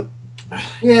 I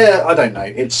don't know.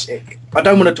 I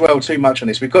don't want to dwell too much on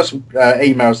this. We've got some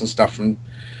emails and stuff from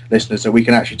listeners that we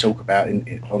can actually talk about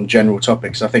on general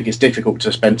topics. I think it's difficult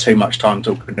to spend too much time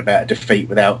talking about a defeat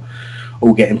without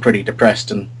all getting pretty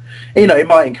depressed, and it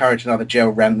might encourage another Gel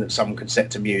rant that someone could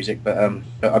set to music, but I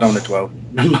don't want to dwell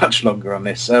much longer on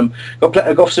this. I've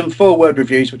got some 4-word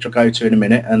reviews which I'll go to in a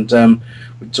minute, and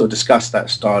we've sort of discussed that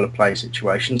style of play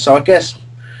situation. So I guess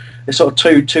there's sort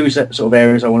of two sort of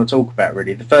areas I want to talk about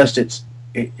really. The first, it's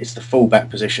the fullback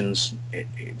positions.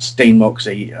 It's Dean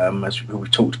Moxey, as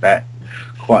we've talked about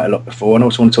quite a lot before, and I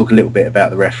also want to talk a little bit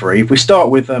about the referee. If we start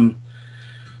with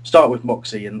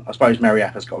Moxey, and I suppose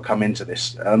Mariappa's got to come into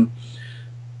this.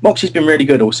 Moxey's been really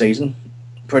good all season,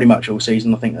 pretty much all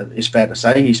season. I think it's fair to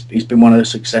say he's been one of the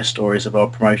success stories of our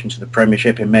promotion to the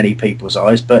Premiership in many people's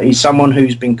eyes. But he's someone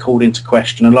who's been called into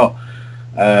question a lot,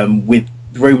 with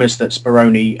rumours that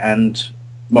Speroni and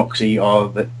Moxey are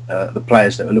the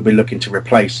players that will be looking to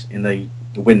replace in the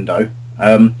window.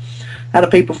 How do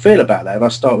people feel about that? If I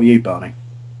start with you, Barney.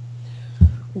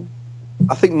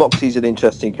 I think Moxey's an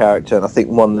interesting character, and I think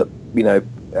one that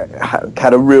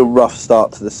had a real rough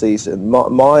start to the season.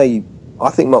 I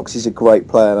think Moxey's a great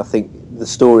player, and I think the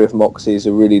story of Moxey is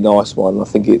a really nice one. I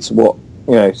think it's what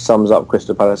sums up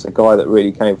Crystal Palace. A guy that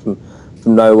really came from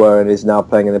nowhere and is now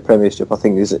playing in the Premiership. I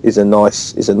think is a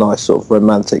nice sort of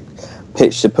romantic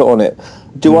pitch to put on it.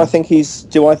 Do I think he's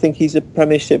a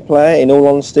Premiership player? In all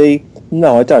honesty,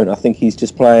 no, I don't. I think he's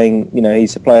just playing.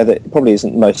 He's a player that probably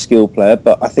isn't the most skilled player,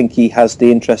 but I think he has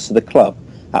the interests of the club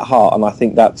at heart, and I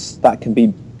think that can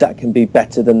be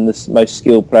better than the most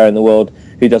skilled player in the world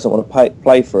who doesn't want to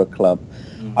play for a club.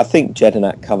 I think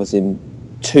Jedinak covers him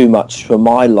too much for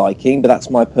my liking, but that's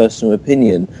my personal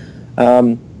opinion.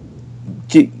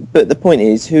 But the point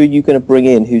is, who are you going to bring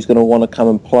in who's going to want to come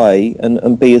and play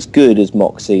and be as good as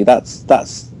Moxey?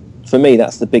 That's for me,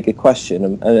 that's the bigger question.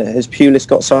 And has Pulis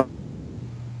got some?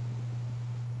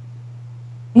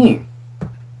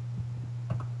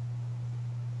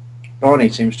 Barney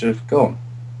seems to have gone.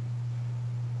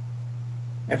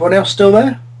 Everyone else still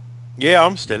there? Yeah,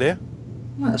 I'm still here.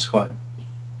 That's quite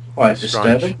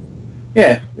disturbing.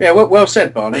 Yeah. Well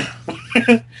said, Barney.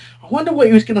 I wonder what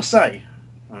he was going to say.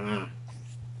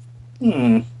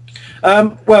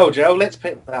 Well, Joe, let's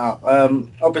pick that up.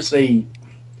 Obviously,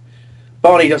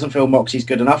 Barney doesn't feel Moxey's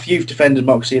good enough. You've defended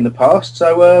Moxey in the past,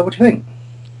 so what do you think?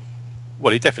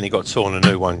 Well, he definitely got torn a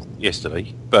new one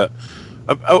yesterday. But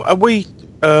are we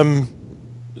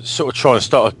sort of trying to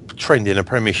start a trend in the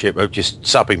Premiership of just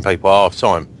subbing people at half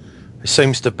time? It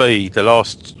seems to be the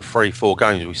last 3-4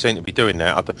 games we seem to be doing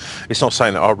that. It's not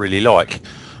something that I really like.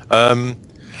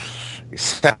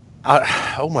 It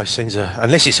almost sends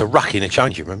unless it's a ruck in the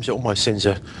changing rooms, it almost sends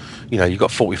you've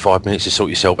got 45 minutes to sort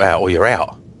yourself out or you're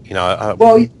out. I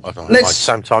don't know,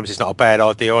 sometimes it's not a bad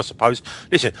idea, I suppose.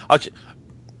 Listen, at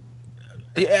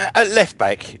left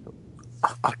back,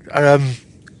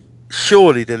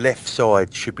 surely the left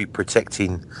side should be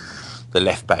protecting the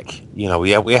left back. We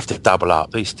have to double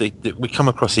up. We come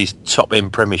across these top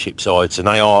end Premiership sides, and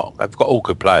they've got all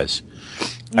good players,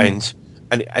 and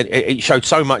it showed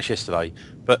so much yesterday.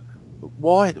 But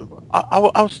why? I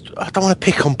don't want to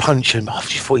pick on Punch, and I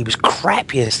just thought he was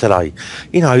crap yesterday.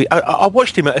 I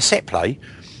watched him at a set play,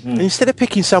 and instead of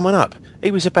picking someone up,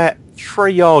 he was about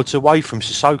 3 yards away from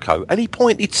Sissoko, and he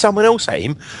pointed someone else at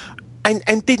him,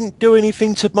 and didn't do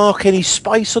anything to mark any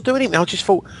space or do anything. I just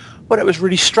thought, well, that was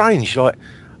really strange. Like,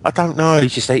 I don't know.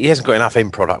 He hasn't got enough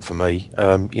end product for me.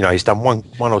 He's done one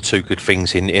or two good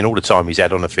things in all the time he's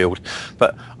had on the field,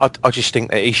 but I just think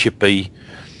that he should be.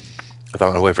 I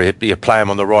don't know whether you play him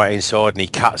on the right hand side and he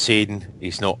cuts in.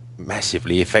 He's not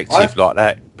massively effective like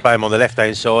that. Play him on the left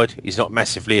hand side. He's not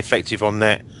massively effective on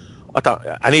that.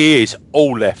 And he is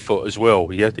all left foot as well.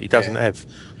 He doesn't have.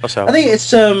 I think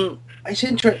it's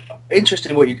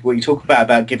interesting what you talk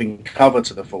about giving cover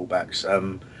to the fullbacks,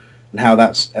 and how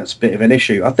that's a bit of an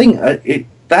issue. I think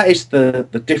that is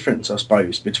the difference, I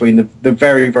suppose, between the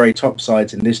very, very top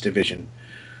sides in this division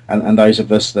and those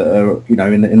of us that are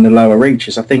in the lower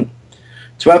reaches. I think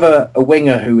to have a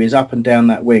winger who is up and down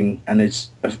that wing and is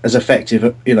as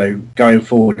effective, going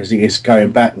forward as he is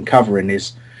going back and covering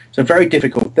it's a very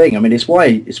difficult thing. I mean, it's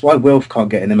why Wilf can't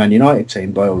get in the Man United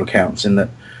team by all accounts, in that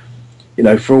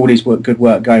for all his good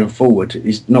work going forward,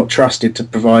 he's not trusted to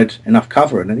provide enough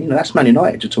cover. And that's Man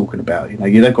United you're talking about.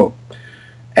 They've got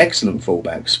excellent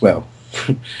fullbacks. Well,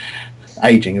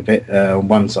 aging a bit on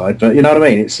one side, but you know what I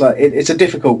mean. It's like it's a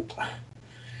difficult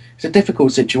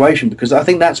situation, because I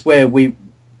think that's where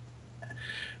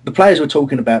the players were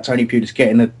talking about Tony Pulis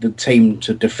getting the team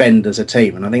to defend as a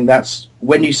team, and I think that's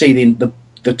when you see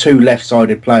the two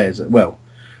left-sided players. Well,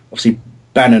 obviously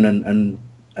Bannon and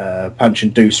Punch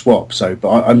and do swap. So,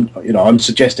 but I'm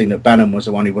suggesting that Bannon was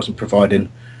the one who wasn't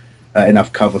providing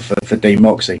enough cover for Dean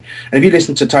Moxey. And if you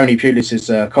listen to Tony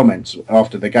Pulis's comments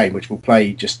after the game, which we'll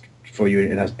play just for you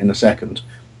in a second,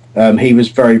 he was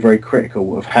very, very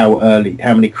critical of how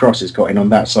many crosses got in on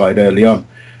that side early on.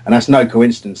 And that's no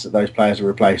coincidence that those players were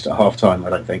replaced at half-time,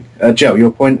 I don't think. Joe,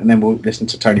 your point, and then we'll listen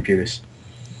to Tony Pulis.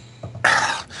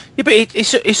 Yeah, but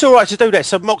it's all right to do that.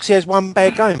 So Moxey has one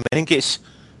bad game and then gets,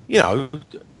 I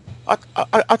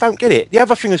don't get it. The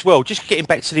other thing as well, just getting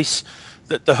back to this,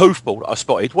 the hoofball that I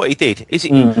spotted, what he did is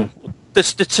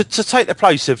to take the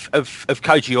place of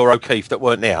KG or O'Keefe that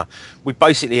weren't there, we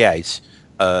basically had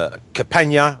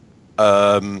Campagna,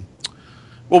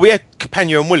 we had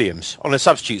Campagna and Williams on the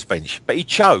substitutes bench, but he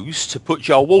chose to put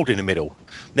Joel Ward in the middle.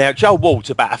 Now, Joel Ward's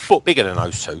about a foot bigger than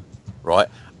those two, right?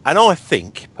 And I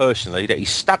think, personally, that he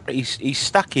stuck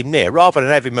him there, rather than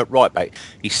have him at right back,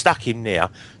 he stuck him there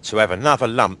to have another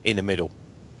lump in the middle.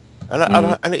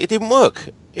 And it didn't work.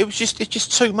 It's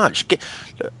just too much.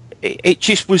 It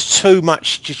just was too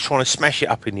much, just trying to smash it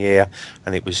up in the air,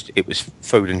 and it was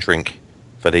food and drink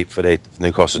for the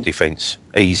Newcastle defence.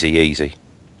 Easy.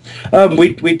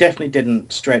 We definitely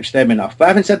didn't stretch them enough. But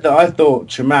having said that, I thought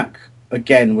Chamakh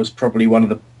again was probably one of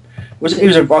the. I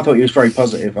thought he was very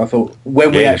positive. I thought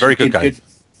when we actually did good,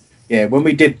 when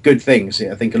we did good things,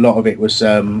 I think a lot of it was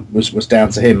down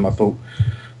to him. I thought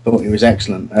he was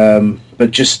excellent.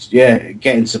 But just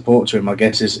getting support to him, I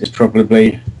guess, is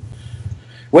probably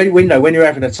when you're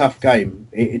having a tough game,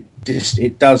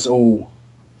 it does all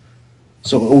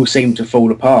seem to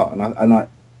fall apart, and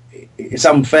it's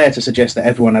unfair to suggest that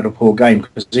everyone had a poor game,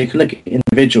 because you can look at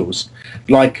individuals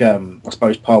like I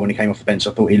suppose Parr when he came off the bench.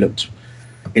 I thought he looked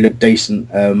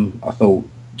decent. I thought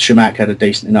Chamakh had a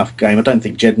decent enough game. I don't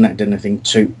think Jedinak did anything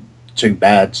too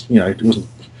bad. It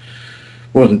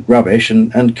wasn't rubbish.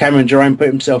 And Cameron Jerome put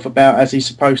himself about as he's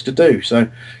supposed to do. So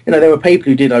there were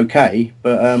people who did okay,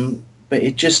 but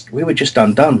we were just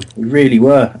undone. We really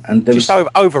were, and there was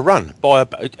overrun by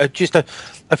a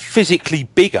physically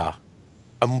bigger.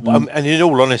 And in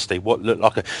all honesty, what looked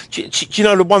like do you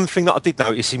know the one thing that I did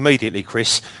notice immediately,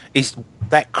 Chris, is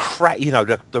that crack.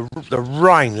 The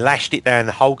rain lashed it down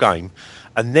the whole game,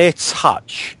 and their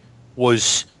touch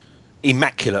was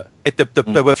immaculate.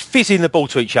 They were fizzing the ball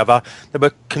to each other. They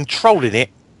were controlling it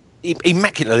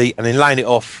immaculately, and then laying it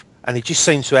off. And they just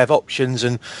seemed to have options,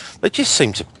 and they just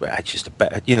seemed to just a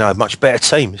better, much better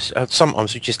team.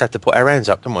 Sometimes we just had to put our hands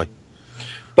up, don't we?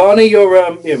 Barney,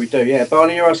 you're we do, yeah.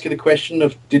 Barney, you're asking the question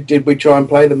of did we try and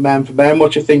play them man for man?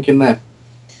 What you thinking there?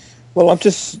 Well, I'm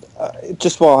just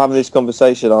while having this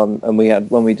conversation and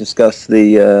when we discussed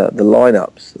the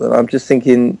lineups, and I'm just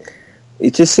thinking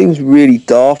it just seems really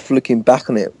daft looking back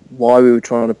on it. Why we were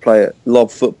trying to play lob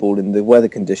football in the weather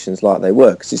conditions like they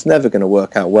were, because it's never going to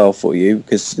work out well for you,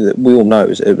 because we all know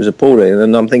it was appalling.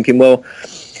 And I'm thinking, well,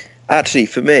 actually,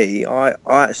 for me, I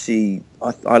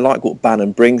like what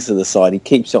Bannon brings to the side. He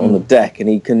keeps it on the deck, and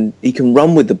he can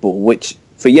run with the ball, which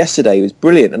for yesterday was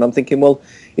brilliant. And I'm thinking, well,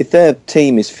 if their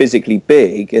team is physically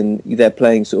big and they're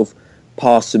playing sort of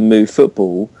pass and move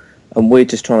football, and we're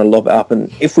just trying to lob it up,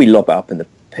 and if we lob it up in the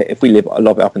pit, if we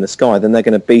lob it up in the sky, then they're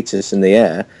going to beat us in the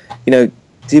air.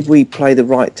 Did we play the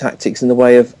right tactics in the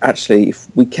way of actually,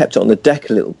 if we kept it on the deck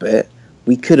a little bit,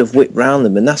 we could have whipped round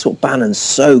them? And that's what Bannon's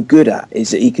so good at,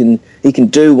 is that he can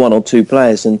do one or two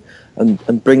players and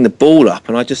bring the ball up.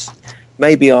 And I just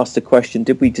maybe asked the question,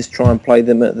 did we just try and play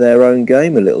them at their own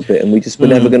game a little bit, and we just were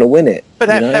never going to win it? But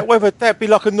that'd be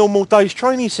like a normal day's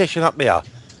training session up there.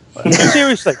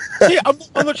 Seriously. See, I'm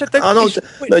not sure.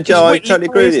 Joe, I totally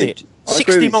agree with you.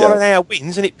 60 mile an hour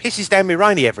winds, and it pisses down me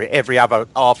rainy every other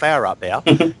half hour up there.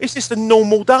 It's just a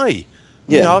normal day.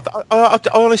 Yeah. I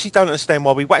honestly don't understand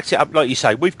why we whacked it up like you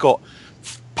say. We've got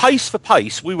pace for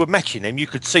pace. We were matching them. You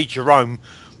could see Jerome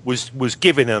was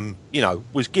giving them,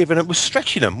 was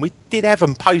stretching them. We did have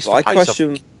them pace for pace.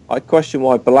 I question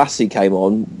why Balassi came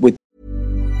on with.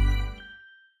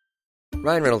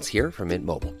 Ryan Reynolds here from Mint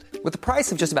Mobile. With the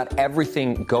price of just about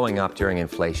everything going up during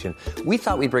inflation, we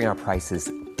thought we'd bring our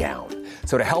prices down.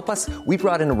 So to help us, we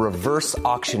brought in a reverse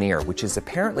auctioneer, which is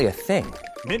apparently a thing.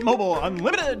 Mint Mobile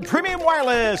Unlimited Premium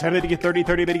Wireless. How to get 30,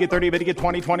 30, how to get 30, how to get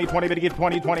 20, 20, 20, how to get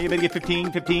 20, 20, how to get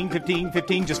 15, 15, 15,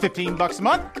 15, just $15 a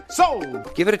month?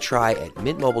 Sold! Give it a try at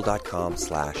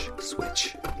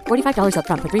mintmobile.com/switch. $45 up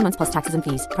front for 3 months plus taxes and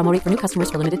fees. Promo rate for new customers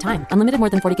for limited time. Unlimited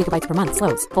more than 40 gigabytes per month.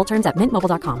 Slows full terms at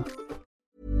mintmobile.com.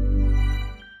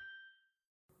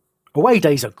 Away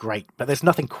days are great, but there's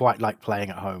nothing quite like playing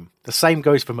at home. The same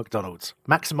goes for McDonald's.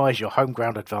 Maximise your home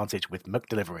ground advantage with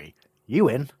McDelivery. You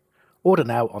in? Order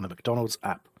now on the McDonald's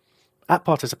app. At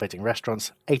participating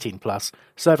restaurants, 18 plus,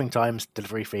 serving times,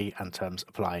 delivery fee and terms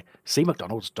apply. See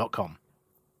mcdonalds.com.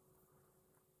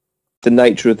 the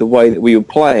nature of the way that we were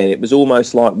playing. It was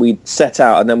almost like we'd set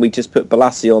out and then we just put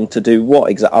Balassi on to do what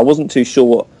exactly. I wasn't too sure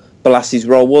what Balassi's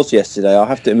role was yesterday. I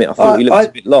have to admit, I thought he looked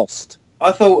a bit lost.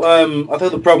 I thought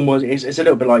the problem was it's a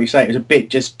little bit like you say. It was a bit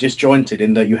just disjointed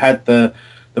in that you had the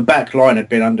back line had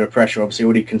been under pressure. Obviously,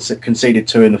 already conceded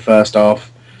 2 in the first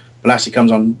half. Balassi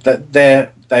comes on.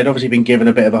 They'd obviously been given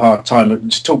a bit of a hard time.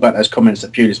 Just talk about those comments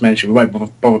that Pulis mentioned. We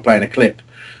won't bother playing a clip,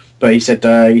 but he said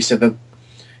that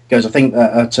goes. I think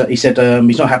he said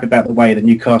he's not happy about the way that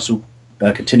Newcastle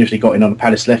continuously got in on the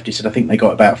Palace left. He said I think they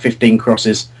got about 15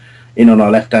 crosses in on our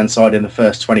left-hand side in the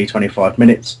first 20-25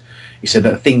 minutes. He said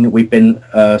that the thing that we've been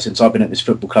since I've been at this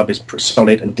football club is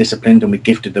solid and disciplined, and we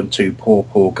gifted them 2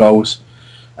 poor goals.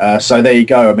 So there you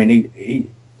go. I mean,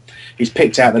 he's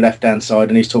picked out the left-hand side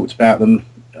and he's talked about them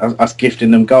us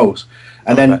gifting them goals.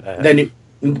 And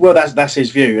that's his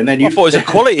view. And then I thought it was a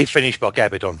quality finish by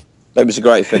Gabidon. It was a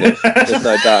great finish. There's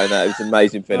no doubt in that. It was an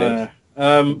amazing finish.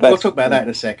 We'll talk about that in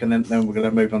a second, and then we're going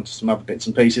to move on to some other bits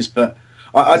and pieces. But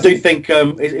I do think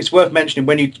it's worth mentioning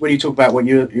when you talk about what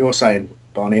you're saying,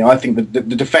 Barney. I think the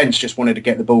defence just wanted to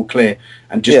get the ball clear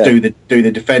and just do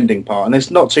the defending part, and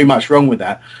there's not too much wrong with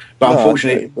that. But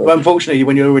unfortunately,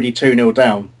 when you're already 2-0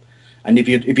 down, and if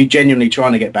you're genuinely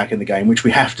trying to get back in the game, which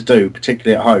we have to do,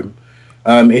 particularly at home,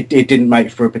 it didn't make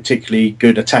for a particularly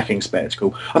good attacking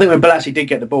spectacle. I think when Balassi did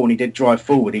get the ball and he did drive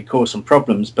forward, he caused some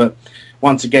problems. But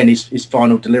once again, his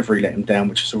final delivery let him down,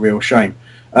 which is a real shame.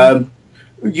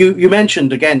 You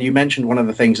mentioned one of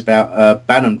the things about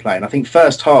Bannon playing. I think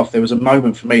first half there was a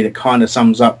moment for me that kind of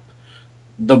sums up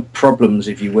the problems,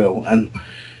 if you will, and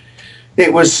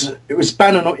it was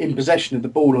Bannon in possession of the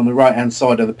ball on the right hand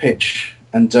side of the pitch,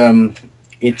 and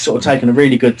he'd sort of taken a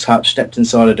really good touch, stepped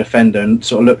inside a defender, and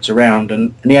sort of looked around,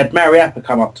 and he had Mariappa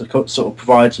come up to sort of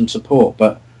provide some support,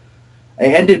 but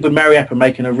it ended with Mariappa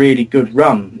making a really good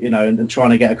run, and trying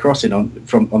to get a crossing on the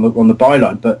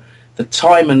byline, but the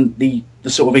time and the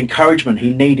sort of encouragement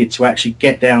he needed to actually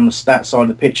get down that side of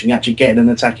the pitch and actually get in an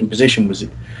attacking position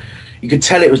you could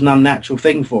tell it was an unnatural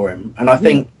thing for him. And I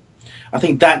think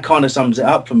that kind of sums it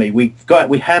up for me. We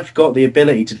have got the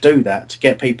ability to do that, to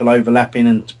get people overlapping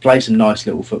and to play some nice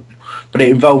little football, but it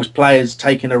involves players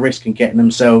taking a risk and getting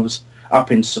themselves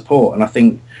up in support. And I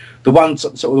think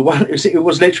it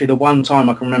was literally the one time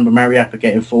I can remember Mariappa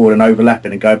getting forward and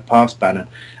overlapping and going past Bannon,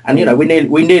 and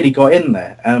we nearly got in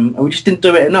there, and we just didn't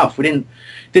do it enough. We didn't.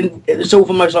 It's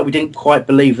almost like we didn't quite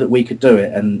believe that we could do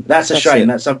it, and that's a shame.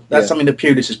 That's something that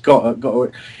Pulis has got.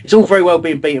 It's all very well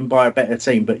being beaten by a better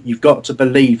team, but you've got to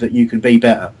believe that you can be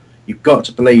better. You've got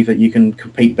to believe that you can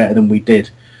compete better than we did.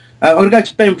 I'm going to go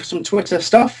to Ben for some Twitter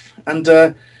stuff, and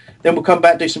then we'll come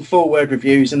back, do some full-word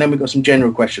reviews, and then we've got some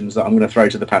general questions that I'm going to throw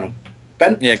to the panel.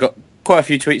 Ben? Yeah, got quite a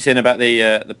few tweets in about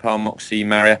the Paul Moxey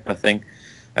Mariappa thing.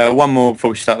 One more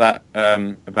before we start that,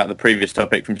 about the previous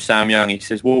topic from Sam Young. He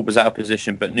says, Wolves was out of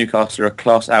position, but Newcastle are a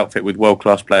class outfit with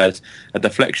world-class players. A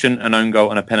deflection, an own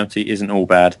goal and a penalty isn't all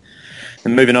bad.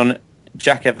 And moving on,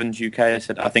 Jack Evans UK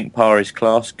said, I think Parr is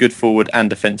class, good forward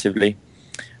and defensively.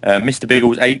 Mr.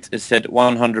 Biggles 8 has said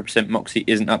 100% Moxey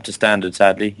isn't up to standard,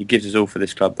 sadly. He gives us all for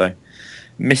this club, though.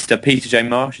 Mr. Peter J.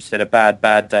 Marsh has said a bad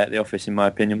day at the office, in my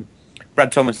opinion.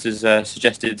 Brad Thomas has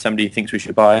suggested somebody he thinks we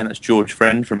should buy, and that's George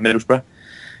Friend from Middlesbrough.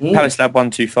 Palace Lab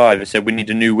 125 has said we need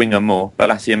a new winger more.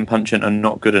 Balassi and Puncheon are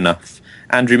not good enough.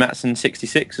 Andrew Matson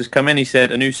 66 has come in. He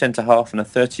said a new centre-half and a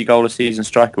 30-goal a season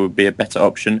striker would be a better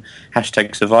option.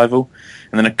 #survival.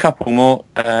 And then a couple more.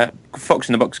 Fox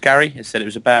in the Box Gary has said it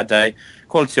was a bad day.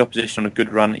 Quality opposition on a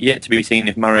good run. Yet to be seen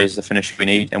if Murray is the finisher we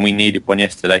need, and we needed one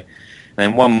yesterday. And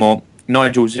then one more.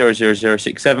 Nigel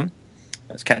 00067.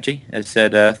 That's catchy. Has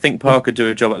said, think Parr could do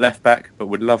a job at left-back, but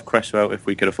would love Cresswell if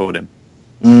we could afford him.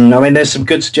 I mean, there's some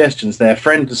good suggestions there.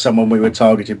 Friend is someone we were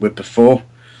targeted with before,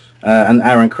 and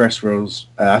Aaron Cresswell's.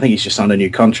 I think he's just signed a new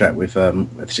contract with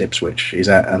Ipswich. He's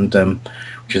at, and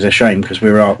which is a shame because we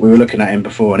were looking at him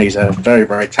before, and he's a very,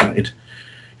 very talented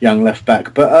young left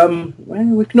back. But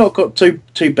we've not got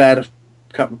too bad a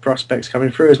couple of prospects coming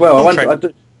through as well.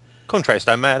 Contracts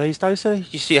don't matter these days, so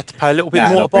you have to pay a little bit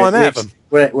more to buy them out of them.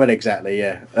 Well, exactly,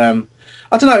 yeah.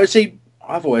 I don't know. See,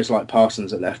 I've always liked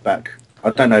Parsons at left back. I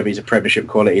don't know if he's a Premiership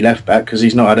quality left back because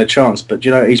he's not had a chance, but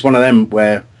he's one of them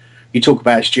where you talk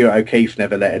about Stuart O'Keefe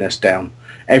never letting us down.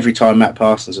 Every time Matt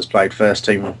Parsons has played first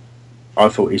team, I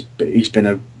thought he's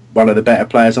been one of the better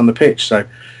players on the pitch. So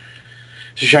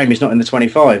it's a shame he's not in the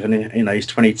 25, and he's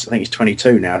 20. I think he's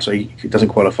 22 now, so he doesn't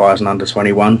qualify as an under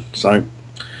 21. So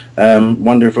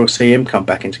wonder if we'll see him come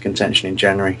back into contention in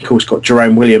January. Of course, got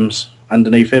Jerome Williams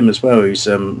underneath him as well, who's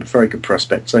a very good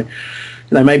prospect. So.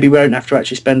 Maybe we won't have to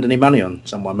actually spend any money on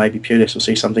someone. Maybe Pulis will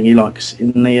see something he likes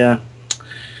in the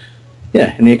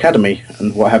in the academy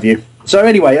and what have you. So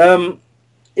anyway, I don't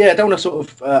want to sort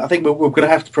of. I think we're going to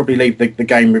have to probably leave the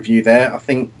game review there. I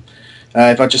think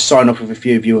if I just sign off with a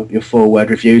few of your 4-word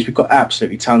reviews, we've got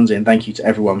absolutely tons in. Thank you to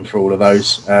everyone for all of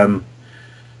those.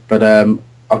 But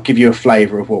I'll give you a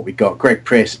flavour of what we got. Greg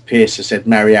Pierce has said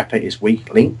Mariappa is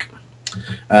weak link.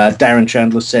 Darren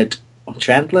Chandler said,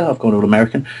 Chandler, I've gone all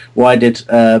American. Why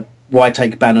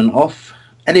take Bannon off?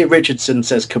 Elliot Richardson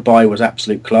says Cabaye was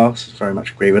absolute class. Very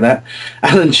much agree with that.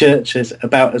 Alan Church is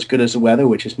about as good as the weather,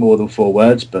 which is more than 4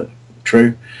 words, but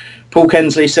true. Paul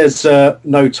Kensley says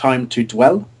no time to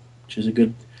dwell, which is a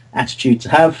good attitude to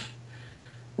have.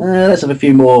 Let's have a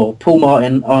few more. Paul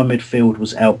Martin, our midfield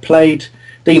was outplayed.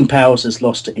 Dean Powers has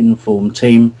lost to informed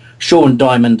team. Sean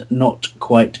Diamond, not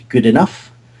quite good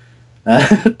enough.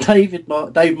 Dave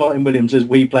Martin Williams says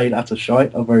we played utter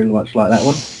shite. I very much like that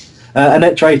one.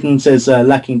 Annette Trayton says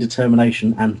lacking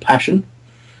determination and passion,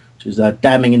 which is a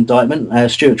damning indictment.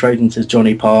 Stuart Trayton says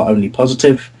Johnny Parr only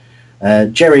positive.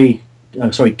 Gary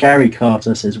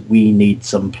Carter says we need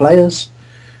some players.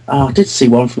 I did see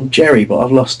one from Jerry, but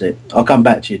I've lost it. I'll come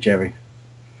back to you, Jerry.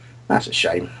 That's a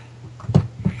shame.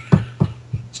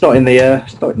 It's not in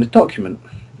the document.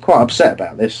 I'm quite upset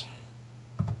about this.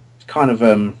 It's kind of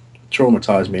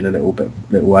traumatised me in a little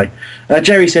way.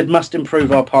 Jerry said must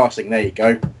improve our passing. There you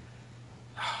go.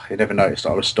 You never noticed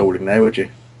I was stalling there, would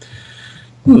you?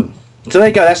 So there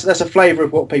you go. That's a flavour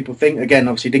of what people think. Again,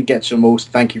 obviously didn't get to them all, so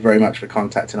thank you very much for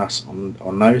contacting us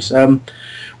on those.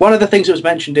 One of the things that was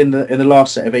mentioned in the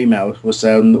last set of emails was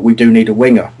that we do need a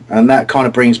winger, and that kind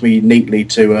of brings me neatly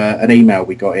to an email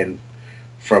we got in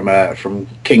from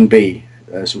King B.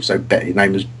 It's also his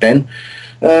name is Ben.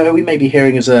 We may be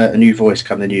hearing as a new voice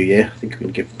come the new year. I think we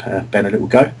can give Ben a little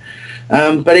go.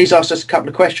 But he's asked us a couple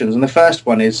of questions, and the first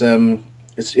one is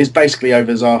it's basically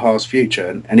over Zaha's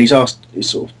future, and he's asked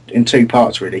sort of in 2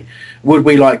 parts really. Would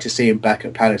we like to see him back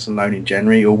at Palace on loan in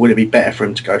January, or would it be better for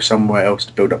him to go somewhere else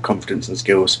to build up confidence and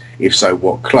skills? If so,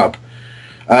 what club?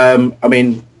 I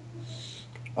mean,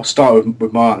 I'll start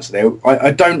with my answer there.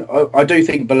 I do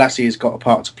think Balassi has got a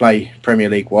part to play Premier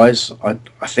League wise.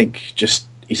 I think just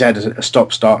he's had a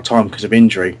stop-start time because of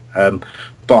injury.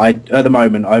 But at the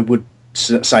moment, I would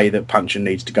say that Punchin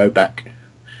needs to go back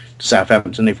to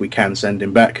Southampton if we can send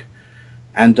him back.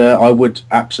 And I would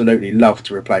absolutely love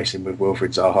to replace him with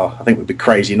Wilfried Zaha. I think we'd be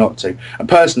crazy not to. And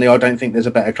personally, I don't think there's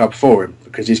a better club for him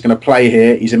because he's going to play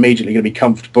here. He's immediately going to be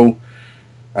comfortable.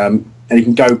 And he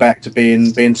can go back to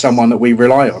being someone that we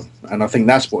rely on. And I think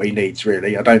that's what he needs,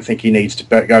 really. I don't think he needs to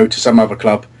go to some other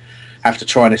club, have to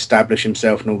try and establish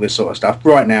himself and all this sort of stuff.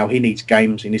 Right now, he needs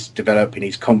games, he needs to develop, he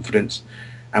needs confidence,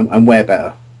 and where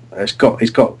better? It's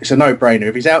a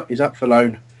no-brainer. If he's up for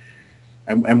loan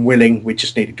and willing, we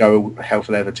just need to go hell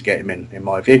for leather to get him in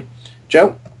my view.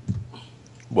 Joe?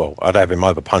 Well, I'd have him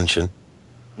over Punchin.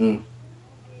 I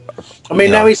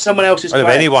mean, now he's someone else's player. I'd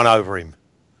have anyone over him.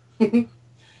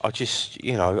 I just,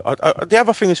 the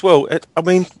other thing as well, I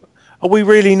mean, are we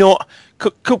really not...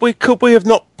 Could we have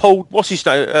not pulled... What's his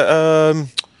name?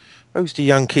 Who's the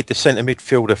young kid, the centre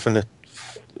midfielder from the...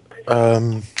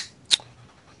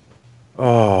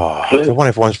 the one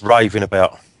everyone's raving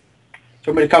about.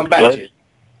 Do you want me to come back to you?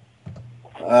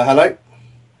 Hello?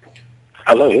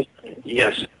 Hello?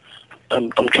 Yes.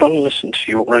 I'm trying to listen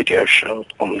to your radio show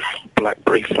on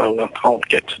BlackBerry phone. I can't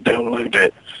get to download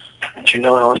it. Do you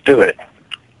know how to do it?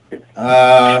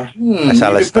 That's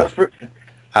Alistair.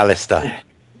 Alistair.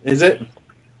 Is it?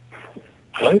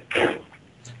 Hello?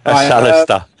 That's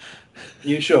Alistair.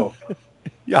 You sure?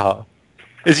 Yeah.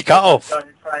 Is he cut off?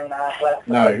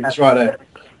 No, it's right there.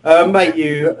 Mate,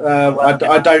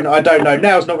 I don't know.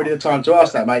 Now's not really the time to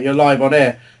ask that, mate. You're live on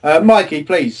air. Mikey,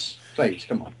 please,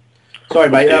 come on. Sorry,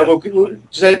 mate. We'll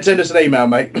send us an email,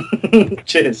 mate.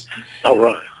 Cheers. All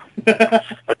right.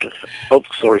 Okay. Oh,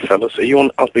 sorry, fellas. Are you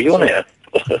on air?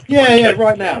 Yeah,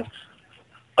 right now.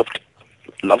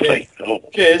 Lovely. Yeah. Oh,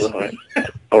 cheers.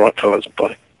 All right, fellas.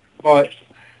 Bye. Bye.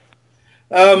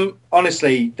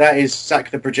 Honestly, that is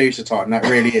sack the producer time. That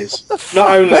really is.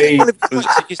 Not only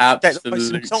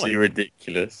absolutely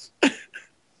ridiculous.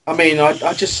 I mean,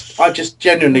 I just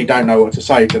genuinely don't know what to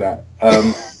say to that.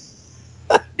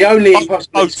 The only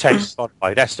Boateng, by the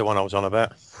way, that's the one I was on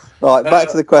about. Right, back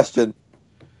to the question.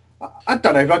 I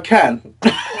don't know if I can.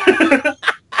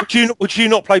 Would you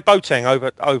not play Boateng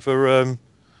over?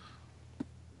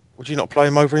 Would you not play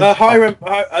him over him? Hiram,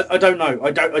 I don't know.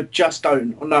 I just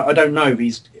don't. No, I don't know.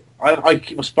 I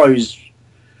suppose.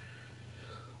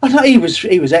 I know he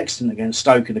was excellent against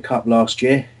Stoke in the Cup last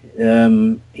year.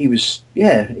 He was.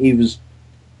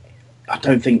 I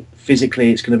don't think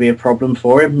physically it's going to be a problem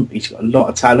for him. He's got a lot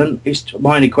of talent.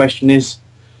 My only question is,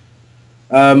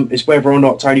 It's whether or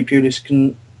not Tony Pulis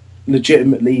can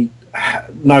legitimately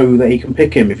know that he can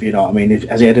pick him, if you know what I mean.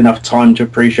 Has he had enough time to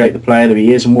appreciate the player that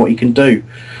he is and what he can do?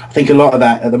 I think a lot of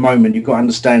that at the moment you've got to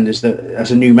understand is that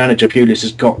as a new manager, Pulis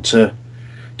has got to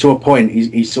a point.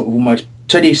 He's sort of almost,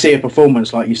 till you see a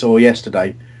performance like you saw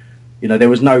yesterday, you know, there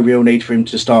was no real need for him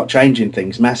to start changing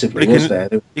things massively, was there?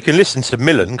 You can listen to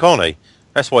Millen, can't he?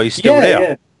 That's why he's still there.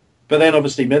 Yeah. But then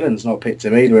obviously Millen's not picked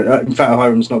him either. In fact,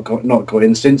 Hiram's not got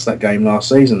in since that game last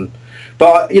season.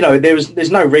 But you know,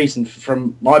 there's no reason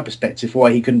from my perspective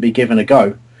why he couldn't be given a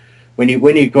go. When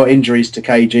you've got injuries to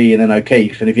KG and then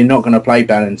O'Keefe, and if you're not going to play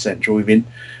Bannon central,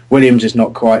 Williams is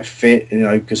not quite fit, you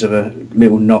know, because of a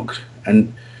little knock,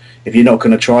 and if you're not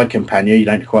going to try Campagna, you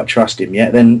don't quite trust him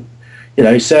yet, then you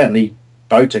know certainly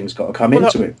Boateng's got to come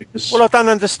into it. Because I don't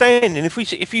understand, and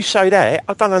if you say that,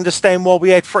 I don't understand why we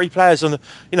had three players on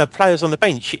the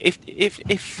bench.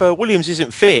 If Williams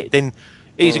isn't fit, then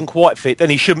he isn't quite fit, then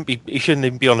he shouldn't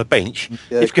even be on the bench.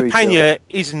 Yeah, if Campagna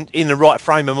isn't in the right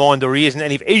frame of mind, or he isn't,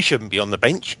 and if he shouldn't be on the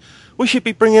bench, we should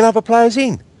be bringing other players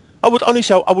in. I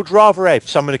would rather have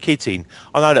some of the kids in.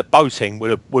 I know that Boateng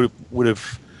would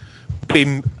have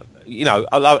been, you know,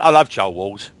 I love Joel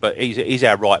Walls, but he's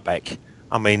our right back.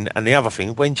 I mean, and the other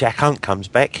thing, when Jack Hunt comes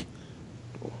back,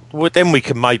 well, then we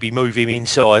can maybe move him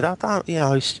inside. I don't, you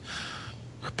know, it's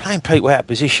playing people out of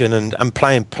position and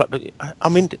playing. I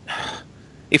mean,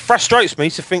 it frustrates me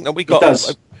to think that we got,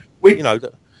 if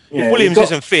Williams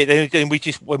isn't fit, then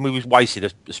we was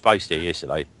wasted the space there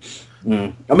yesterday.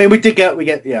 I mean, we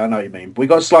get. Yeah, I know what you mean. We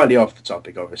got slightly off the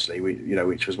topic, obviously.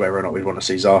 Which was whether or not we want to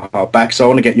see Zaha back. So I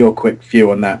want to get your quick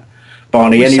view on that,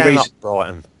 Barney. Any reason?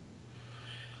 Brighton.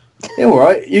 Yeah, all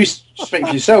right. You speak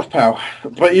for yourself, pal.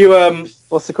 But you,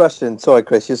 what's the question? Sorry,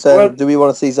 Chris. You're saying, do we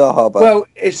want to see Zaha back? Well,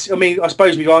 I mean, I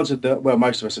suppose we've answered that. Well,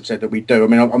 most of us have said that we do. I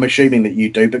mean, I'm assuming that you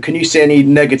do. But can you see any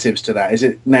negatives to that? Is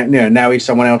it now he's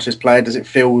someone else's player? Does it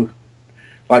feel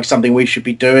like something we should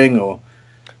be doing, or?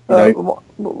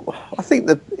 I think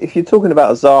that if you're talking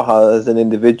about Zaha as an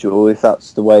individual, if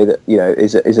that's the way that, you know,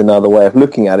 is another way of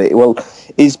looking at it, well,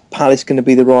 is Palace going to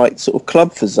be the right sort of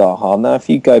club for Zaha? Now, if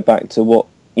you go back to what,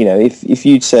 you know, if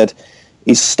you'd said,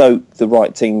 is Stoke the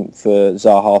right team for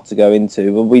Zaha to go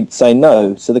into? Well, we'd say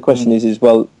no. So the question is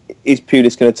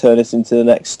Pulis going to turn us into the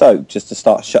next Stoke just to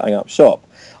start shutting up shop?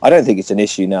 I don't think it's an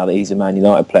issue now that he's a Man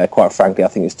United player. Quite frankly, I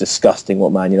think it's disgusting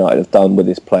what Man United have done with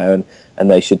this player, and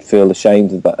they should feel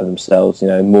ashamed of themselves, you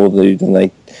know, more than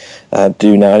they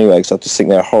do now anyway, because I just think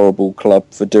they're a horrible club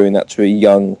for doing that to a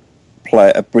young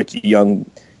player,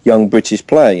 young British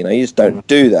player. You know, you just don't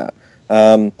do that.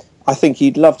 I think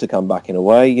he'd love to come back in a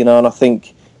way, you know, and I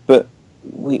think, but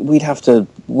we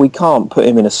can't put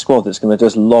him in a squad that's going to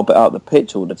just lob it out the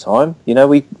pitch all the time. You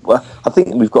know, I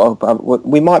think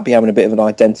we might be having a bit of an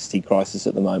identity crisis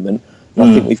at the moment. And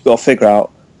I think we've got to figure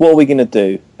out what are we going to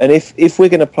do. And if we're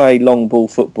going to play long ball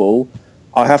football,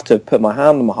 I have to put my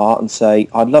hand on my heart and say,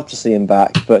 I'd love to see him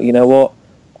back, but you know what?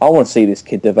 I want to see this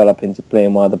kid develop into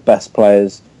being one of the best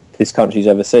players this country's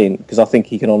ever seen, because I think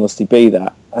he can honestly be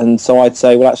that. And so I'd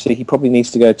say, well, actually, he probably needs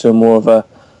to go to more of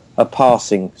a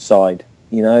passing side,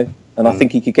 you know, and I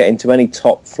think he could get into any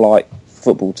top flight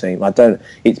football team.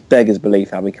 It's beggars belief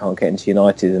how we can't get into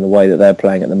United in the way that they're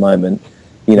playing at the moment,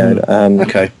 you know.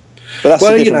 Okay, but that's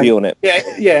a different view on it.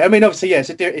 Yeah. I mean, obviously, yeah,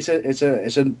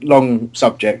 it's a long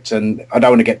subject, and I don't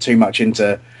want to get too much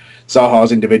into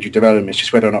Zaha's individual development. It's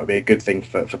just whether or not it'd be a good thing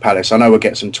for Palace. I know we'll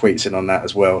get some tweets in on that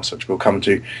as well, which we'll come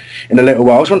to in a little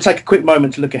while. I just want to take a quick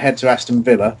moment to look ahead to Aston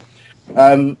Villa.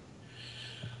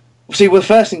 See, well, the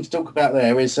first thing to talk about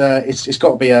there is it's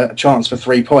got to be a chance for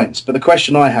 3 points. But the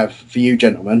question I have for you,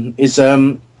 gentlemen, is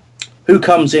who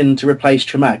comes in to replace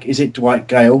Chamakh? Is it Dwight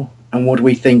Gale? And what do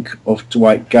we think of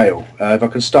Dwight Gale? If I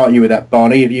can start you with that,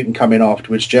 Barney, if you can come in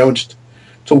afterwards, Joe, just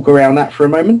talk around that for a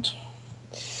moment.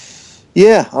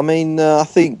 Yeah, I mean, I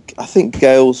think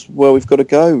Gale's where we've got to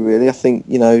go, really. I think,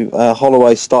 you know,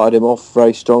 Holloway started him off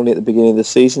very strongly at the beginning of the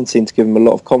season, seemed to give him a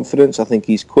lot of confidence. I think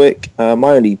he's quick. My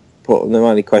only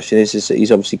question is that he's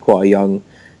obviously quite a young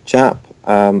chap,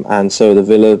 and so are the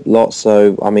Villa lot.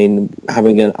 So, I mean,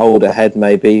 having an older head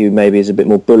who maybe is a bit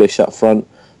more bullish up front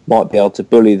might be able to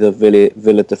bully the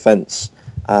Villa defence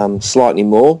slightly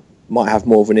more, might have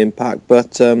more of an impact,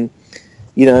 but...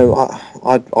 you know,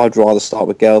 I'd rather start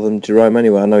with Gale than Jerome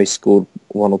anyway. I know he scored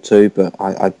 1 or 2, but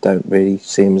I don't really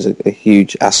see him as a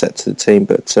huge asset to the team.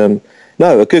 But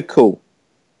no, a good call.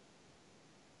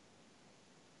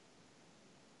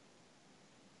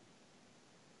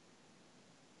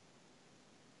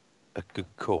 A good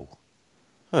call.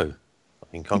 Oh, I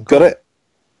think I've got it.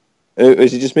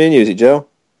 Is it just me and you? Is it Joe?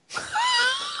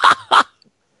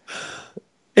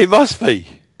 It must be.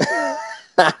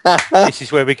 This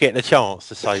is where we get the chance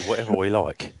to say whatever we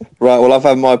like. Right, well, I've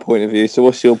had my point of view, so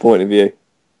what's your point of view?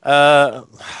 I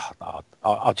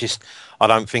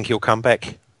don't think he'll come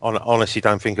back. Honestly,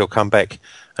 don't think he'll come back.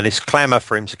 And this clamour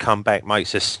for him to come back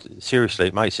makes us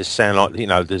sound like, you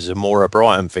know, there's a Maura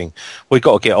Brighton thing. We've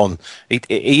got to get on.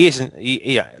 He isn't.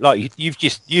 Like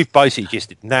you've basically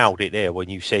just nailed it there when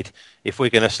you said if we're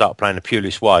going to start playing the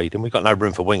Pulis way, then we've got no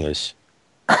room for wingers.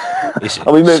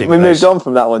 We moved on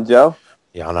from that one, Joe.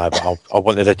 Yeah, I know, but I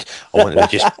wanted to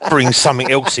just bring something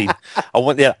else in. I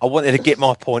wanted to get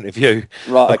my point of view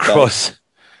across. Okay.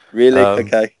 Really?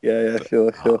 Okay. Yeah,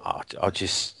 sure.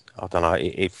 I don't know.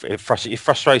 It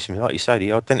frustrates me, like you say,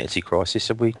 the identity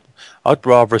crisis. I'd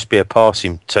rather us be a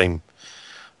passing team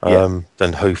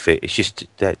than hoof it. It's just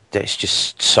that's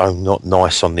just so not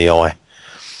nice on the eye.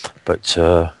 But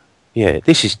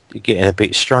this is getting a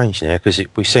bit strange now because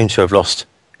we seem to have lost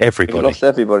everybody. We've lost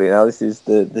everybody now. This is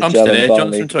the I'm still here.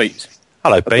 Johnson tweets.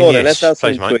 Hello, Ben. Yes, let's have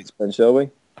some please, tweets, Ben, shall we?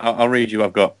 I'll read you.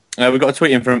 I've got. We've got a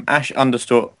tweet in from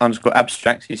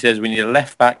Ash_abstract. He says we need a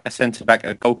left back, a centre back,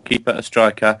 a goalkeeper, a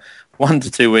striker, 1 to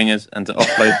 2 wingers, and to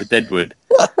offload the deadwood.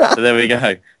 So there we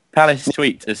go. Palace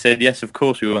tweet has said yes, of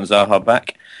course we want Zaha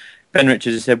back. Ben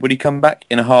Richards has said would he come back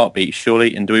in a heartbeat?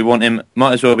 Surely, and do we want him?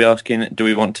 Might as well be asking, do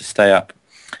we want to stay up?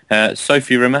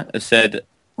 Sophie Rimmer has said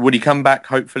would he come back?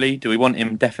 Hopefully. Do we want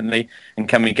him? Definitely. And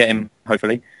can we get him?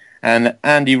 Hopefully. And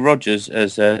Andy Rogers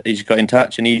he's got in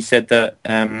touch and he said that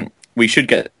we should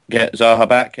get Zaha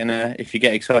back, and if you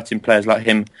get exciting players like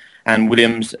him and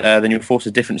Williams, then you'll force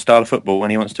a different style of football,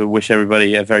 and he wants to wish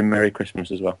everybody a very Merry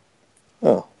Christmas as well.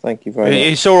 Oh, thank you very much.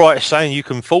 It's all right saying you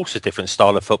can force a different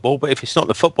style of football, but if it's not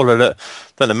the footballer that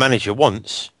the manager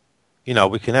wants, you know,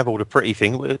 we can have all the pretty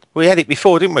thing. We had it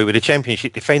before, didn't we, with the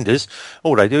Championship defenders?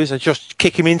 All they do is they just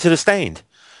kick him into the stand.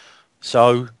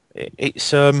 So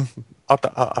it's I'd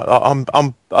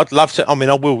love to. I mean,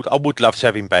 I would love to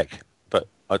have him back.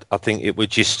 I think it would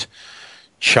just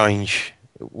change.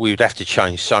 We would have to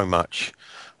change so much.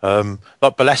 Like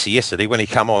Balassi yesterday, when he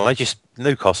came on,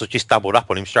 Newcastle just doubled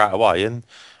up on him straight away. And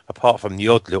apart from the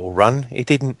odd little run, he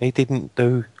didn't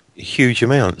do huge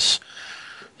amounts.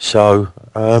 So,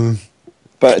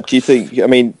 but do you think? I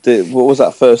mean, what was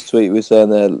that first tweet was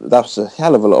saying there? That was a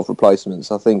hell of a lot of replacements.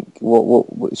 I think.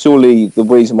 What surely the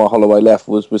reason why Holloway left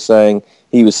was saying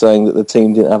that the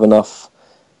team didn't have enough.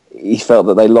 He felt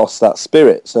that they lost that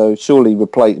spirit. So surely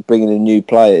bringing in new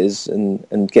players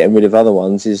and getting rid of other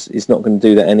ones is not going to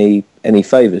do that any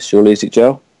favours. Surely, is it,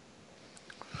 Joe?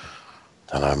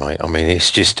 I don't know, mate. I mean,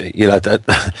 it's just, you know,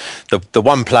 the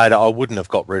one player that I wouldn't have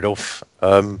got rid of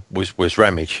was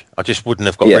Ramage. I just wouldn't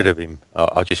have got rid of him.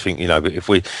 I just think, you know,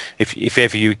 if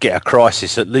ever you get a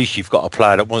crisis, at least you've got a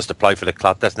player that wants to play for the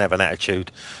club, doesn't have an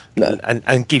attitude,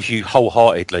 and gives you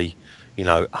wholeheartedly, you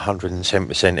know,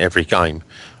 110% every game.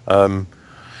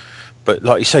 But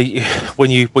like you say, when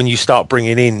you start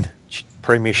bringing in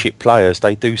Premiership players,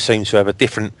 they do seem to have a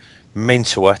different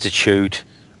mental attitude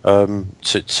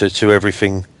to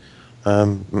everything.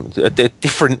 They're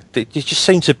different. They just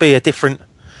seem to be a different.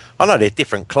 I know they're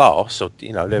different class, or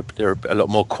you know, they're a lot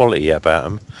more quality about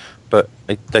them. But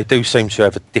they do seem to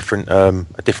have a different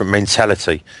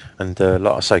mentality, and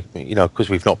like I say, you know, because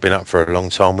we've not been up for a long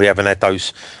time, we haven't had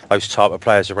those type of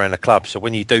players around the club. So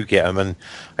when you do get them, and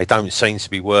they don't seem to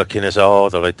be working as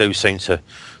hard, or they do seem to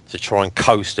try and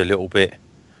coast a little bit,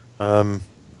 I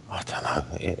don't know.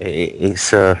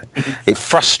 It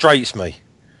frustrates me,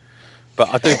 but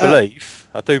I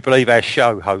do believe our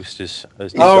show host has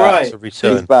to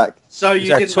return. He's back. So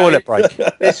you did toilet break.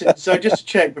 Listen, so just to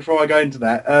check before I go into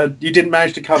that, you didn't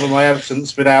manage to cover my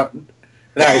absence without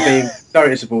it being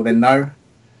noticeable. Then no.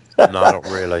 No, not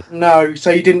really. No. So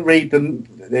you didn't read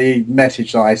the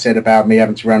message that I said about me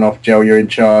having to run off. Joe, you're in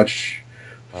charge.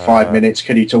 5 minutes.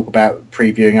 Can you talk about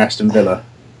previewing Aston Villa?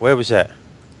 Where was that?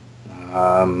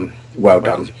 Well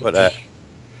done. What that?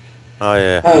 Oh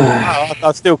yeah.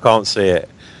 I still can't see it.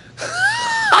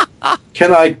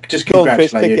 Can I just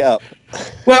congratulate Chris, pick it up.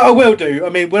 Well, I will do. I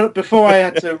mean, before I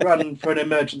had to run for an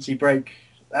emergency break,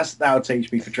 that'll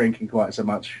teach me for drinking quite so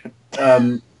much.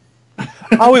 Oh,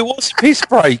 it was a piss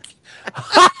break.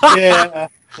 Yeah.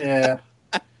 I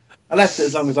left it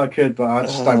as long as I could, but I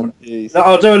just don't.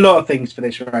 I'll do a lot of things for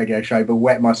this radio show, but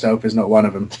wet myself is not one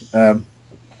of them.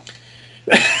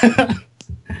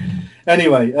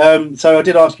 Anyway, so I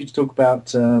did ask you to talk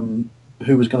about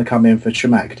who was going to come in for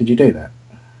Chamakh. Did you do that?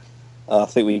 I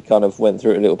think we kind of went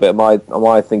through it a little bit.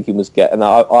 My thinking was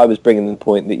I was bringing the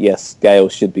point that yes, Gale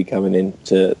should be coming in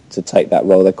to take that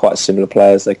role. They're quite similar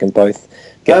players. They can both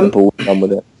get the ball and run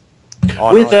with it.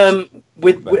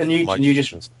 And you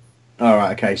just All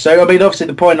right, okay. So, I mean, obviously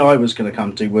the point I was going to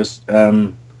come to was,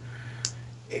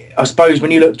 I suppose when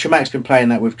you look, Chamac's been playing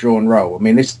that withdrawn role. I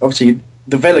mean, this obviously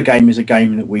the Villa game is a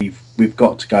game that we've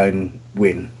got to go and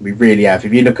win. We really have.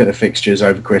 If you look at the fixtures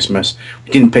over Christmas,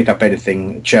 we didn't pick up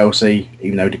anything at Chelsea,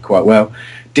 even though we did quite well.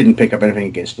 Didn't pick up anything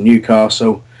against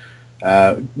Newcastle.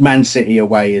 Man City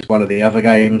away is one of the other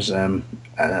games.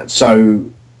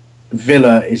 So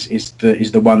Villa is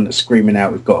the one that's screaming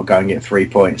out, we've got to go and get 3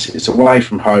 points. It's away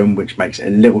from home, which makes it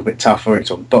a little bit tougher.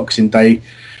 It's on Boxing Day,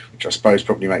 which I suppose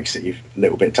probably makes it a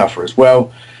little bit tougher as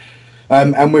well.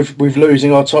 And we've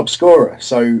losing our top scorer.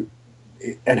 So,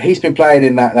 and he's been playing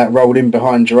in that role in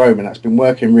behind Jerome, and that's been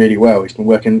working really well. He's been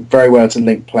working very well as a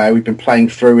link player. We've been playing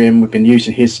through him. We've been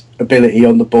using his ability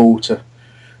on the ball to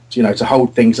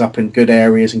hold things up in good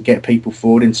areas and get people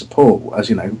forward in support. As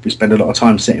you know, we spend a lot of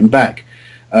time sitting back.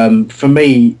 For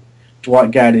me,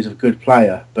 Dwight Gale is a good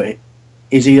player, but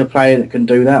is he a player that can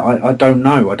do that? I don't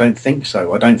know. I don't think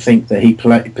so. I don't think that he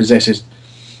possesses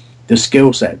the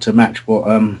skill set to match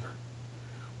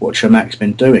what Chamac's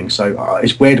been doing. So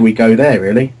it's where do we go there,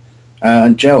 really?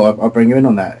 And Joe, I'll bring you in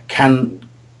on that. Can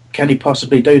he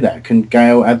possibly do that? Can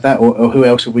Gale add that, or who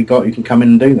else have we got who can come in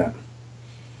and do that?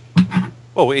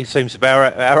 Well, he seems to be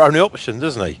our only option,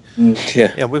 doesn't he?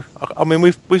 Yeah.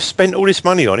 We've spent all this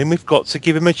money on him. We've got to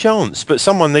give him a chance. But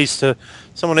someone needs to.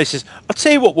 I'll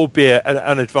tell you what will be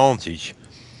an advantage.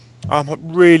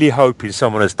 I'm really hoping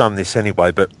someone has done this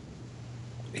anyway. But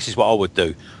this is what I would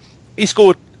do. He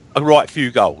scored a right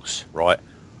few goals, right?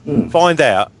 Find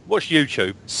out. Watch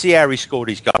YouTube. See how he scored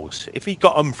his goals. If he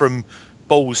got them from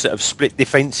balls that have split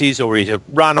defences, or he's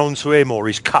run onto him, or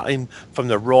he's cut him from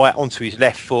the right onto his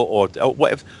left foot, or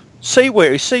whatever. See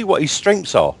what his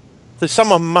strengths are. So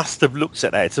someone must have looked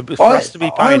at that. For us to be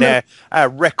paying our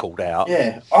record out.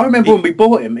 Yeah, I remember when we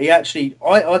bought him. He actually,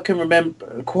 I can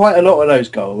remember quite a lot of those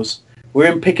goals were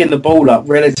him picking the ball up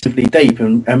relatively deep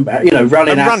and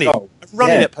running at people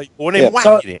and then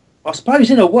whacking it. I suppose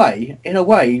in a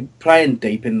way, playing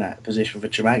deep in that position for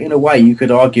Chamac, in a way you could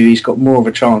argue he's got more of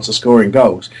a chance of scoring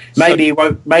goals. Maybe he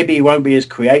won't be as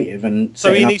creative and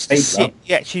so he needs to sit.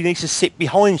 He actually needs to sit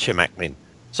behind Chamac then.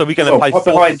 So we're going to play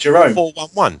behind Jerome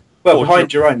 4-1-1. Well, behind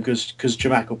Jerome because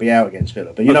Chamac will be out against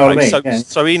Villa. But you know what I mean.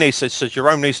 So he needs to. So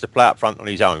Jerome needs to play up front on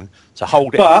his own to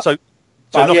hold it. Knock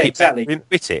it back and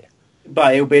bit it.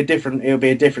 But it'll be a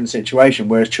different situation.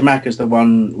 Whereas Chamac is the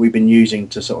one we've been using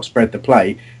to sort of spread the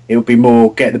play. It'll be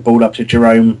more get the ball up to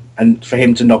Jerome and for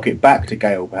him to knock it back to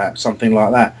Gale, perhaps something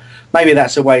like that. Maybe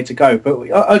that's a way to go. But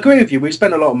I agree with you. We've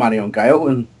spent a lot of money on Gale,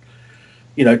 and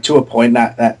to a point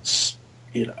that's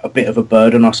a bit of a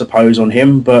burden, I suppose, on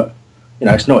him. But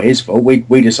it's not his fault.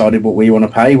 We decided what we want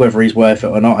to pay. Whether he's worth it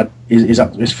or not is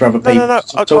for other people. No.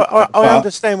 I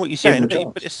understand what you're saying,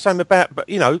 but it's the same about. But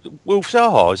Wilf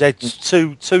Zaha has had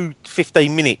two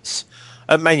 15 minutes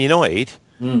at Man United,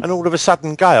 and all of a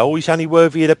sudden, Gale, he's only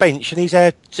worthy of the bench, and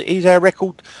he's our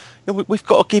record. We've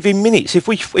got to give him minutes. If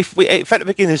at the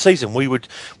beginning of the season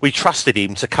we trusted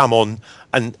him to come on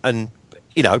and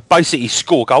basically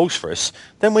score goals for us,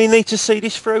 then we need to see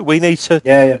this through. We need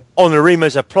to honour him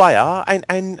as a player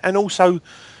and also,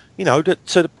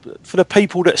 for the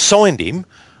people that signed him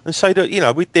and say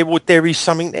that, there is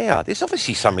something there. There's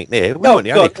obviously something there. We weren't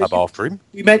the only club after him.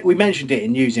 We mentioned it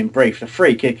in News in Brief. The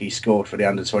free kick he scored for the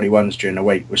under-21s during the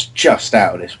week was just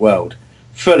out of this world.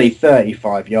 Fully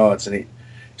 35 yards, and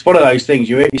it's one of those things,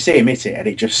 you see him hit it and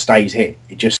it just stays hit.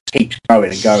 It just keeps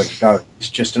going and going and going. It's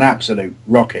just an absolute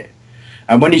rocket.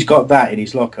 And when he's got that in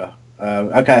his locker,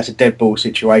 okay, it's a dead ball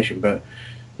situation, but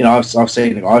I've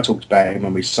seen the guy. I talked about him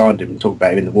when we signed him and talked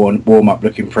about him in the warm-up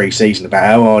looking pre-season about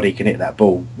how hard he can hit that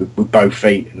ball with both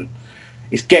feet, and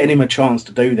it's getting him a chance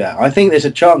to do that. I think there's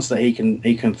a chance that he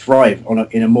can thrive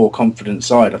in a more confident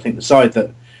side. I think the side that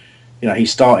he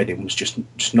started in was just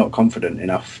not confident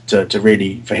enough to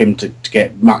really for him to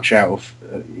get much out of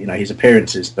his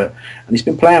appearances, and he's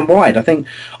been playing wide. I don't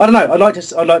know. I'd like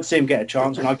to see him get a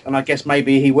chance, and I guess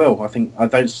maybe he will. I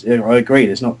agree.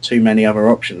 There's not too many other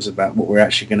options about what we're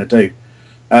actually going to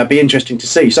do. Be interesting to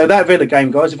see. So that Villa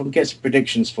game, guys, if I can get some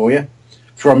predictions from you,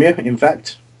 in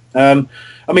fact.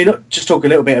 Just talk a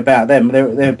little bit about them.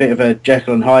 They're a bit of a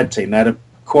Jekyll and Hyde team. They had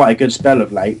quite a good spell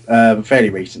of late,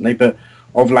 fairly recently, but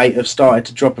of late have started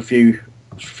to drop a few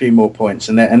more points,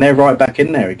 and they're right back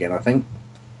in there again, I think.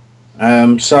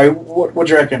 So what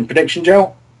do you reckon? Prediction,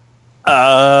 Joel?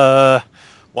 1-1.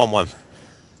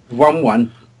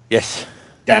 1-1? Yes.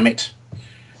 Damn it.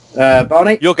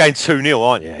 Barney? You're going 2-0,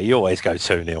 aren't you? You always go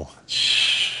 2-0.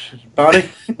 Barney?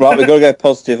 Right, we've got to go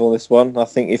positive on this one. I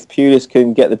think if Pulis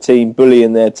can get the team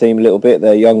bullying their team a little bit,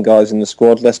 their young guys in the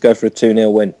squad, let's go for a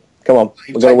 2-0 win. Come on,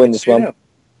 we're going to win this one.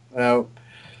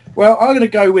 Well, I'm going to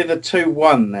go with a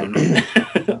 2-1 then.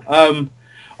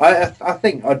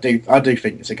 I do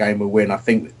think it's a game we'll win. I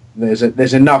think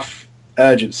there's enough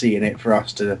urgency in it for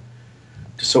us to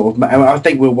sort of. I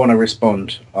think we'll want to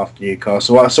respond after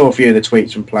Newcastle. I saw a few of the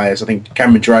tweets from players. I think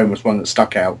Cameron Jerome was one that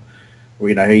stuck out.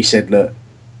 Where, he said, look,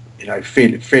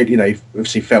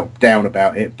 obviously felt down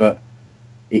about it, but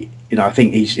I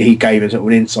think he gave us an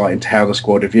insight into how the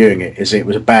squad are viewing it. It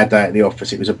was a bad day at the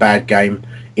office. It was a bad game.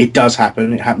 It does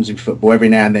happen. It happens in football. Every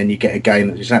now and then you get a game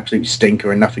that's an absolute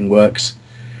stinker and nothing works.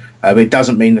 But it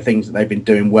doesn't mean the things that they've been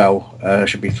doing well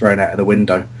should be thrown out of the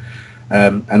window.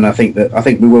 And I think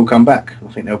we will come back.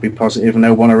 I think they'll be positive and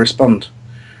they'll want to respond.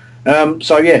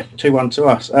 2-1 to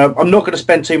us. I'm not going to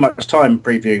spend too much time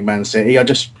previewing Man City. I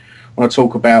just want to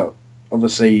talk about,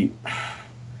 obviously,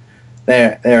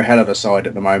 they're a hell of a side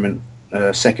at the moment.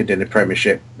 Second in the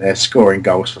Premiership. They're scoring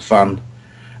goals for fun.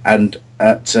 And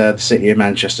at the City of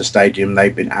Manchester Stadium,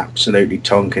 they've been absolutely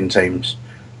tonking teams.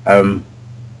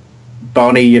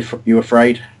 Barney, you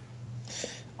afraid?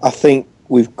 I think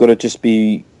we've got to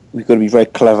be very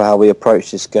clever how we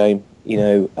approach this game.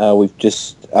 We've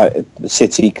just the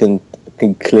City can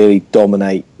clearly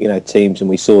dominate teams, and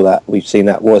we saw that. We've seen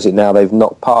that. What is it now? They've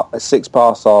knocked 6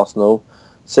 past Arsenal,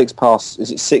 6 past.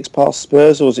 Is it 6 past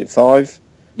Spurs or was it 5?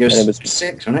 It was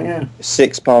 6, wasn't it? Yeah.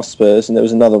 6 past Spurs, and there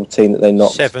was another team that they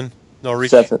knocked. 7.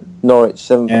 Norwich.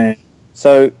 7. Yeah.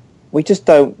 So we just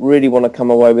don't really want to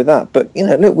come away with that. But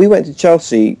look, we went to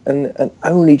Chelsea and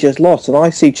only just lost, and I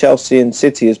see Chelsea and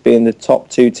City as being the top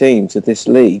 2 teams of this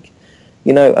league.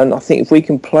 And I think if we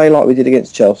can play like we did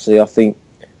against Chelsea, I think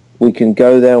we can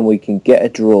go there and we can get a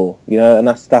draw. And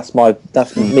that's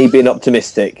me being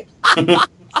optimistic.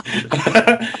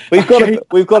 We've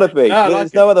got to be.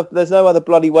 There's no other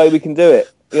bloody way we can do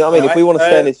it. You know what I mean? If we want to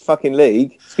stay in this fucking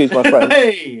league, excuse my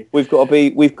French, we've got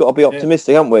to be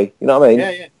optimistic, haven't we? You know what I mean?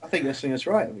 Yeah. I think that's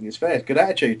right. I think it's fair. Good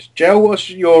attitude. Joe, what's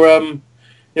your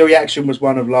reaction was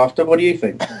one of laughter. What do you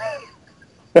think?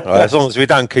 As long as we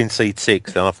don't concede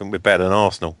 6, then I think we're better than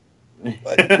Arsenal.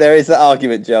 There is that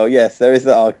argument, Joe. Yes, there is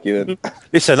that argument.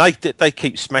 Listen, they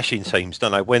keep smashing teams,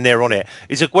 don't they, when they're on it.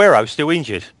 Is Aguero still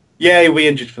injured? Yeah, he'll be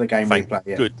injured for the game. Thank we play.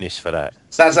 Yeah. goodness for that.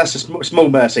 So that's a small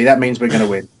mercy. That means we're going to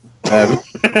win.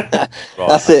 Right,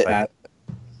 that's it.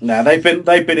 No, they've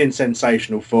been in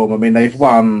sensational form. I mean, they've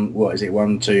won. What is it?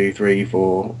 1, 2, 3,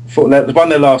 4. They've won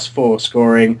their last 4,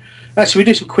 scoring. Actually, we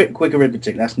do some quick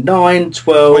arithmetic. That's 9,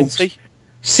 12, 20.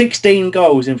 16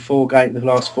 goals in 4 games. The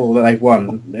last 4 that they've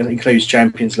won. That includes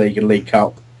Champions League and League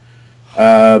Cup.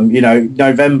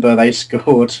 November they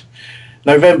scored.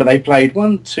 November they played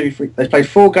 1, 2, 3. They played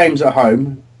 4 games at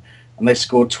home, and they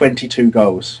scored 22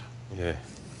 goals. Yeah.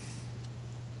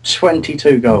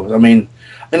 22 goals. I mean,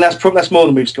 that's more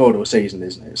than we've scored all season,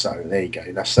 isn't it? So there you go.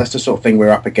 That's the sort of thing we're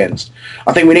up against.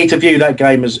 I think we need to view that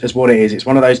game as what it is. It's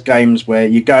one of those games where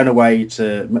you're going away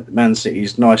to Man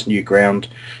City's nice new ground.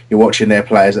 You're watching their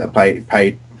players that are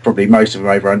paid probably most of them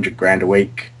over $100,000 a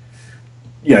week.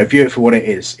 View it for what it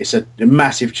is. It's a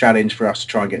massive challenge for us to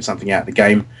try and get something out of the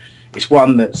game. It's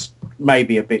one that's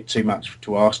maybe a bit too much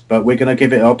to ask, but we're going to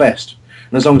give it our best.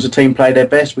 And as long as the team play their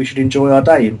best, we should enjoy our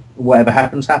day. Whatever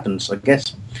happens, I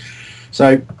guess.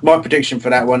 So my prediction for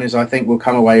that one is I think we'll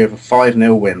come away with a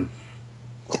 5-0 win.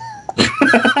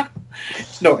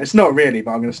 It's not really,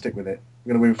 but I'm going to stick with it.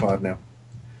 I'm going to win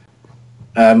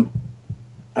 5-0.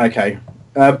 Okay.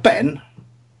 Ben,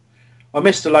 I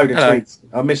missed a load of tweets.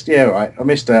 I missed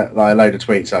a load of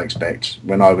tweets, I expect,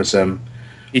 when I was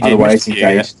otherwise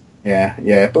engaged.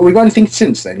 Yeah. But we've got anything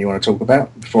since then you want to talk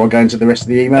about before I go into the rest of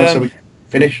the email so we can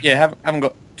finish? Yeah, haven't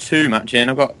got too much in.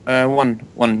 I've got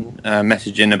one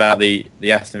message in about the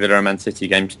Aston Villa and Man City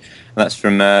games, and that's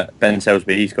from Ben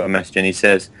Selsby. He's got a message and he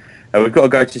says, we've got to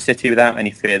go to City without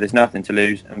any fear. There's nothing to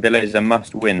lose, and Villa is a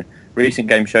must-win. Recent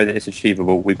games show that it's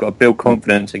achievable. We've got to build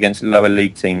confidence against lower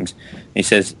league teams. He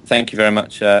says, thank you very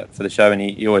much for the show, and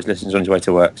he always listens on his way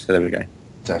to work, so there we go.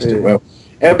 Fantastic. Yeah. Well,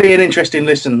 it'll be an interesting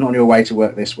listen on your way to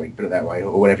work this week, put it that way,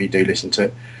 or whenever you do listen to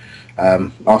it.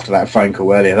 After that phone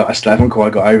call earlier that I still haven't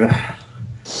quite got over.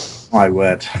 My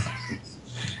word.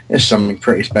 It's something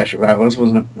pretty special that was,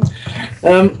 wasn't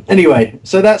it? Anyway,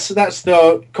 so that's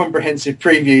the comprehensive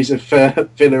previews of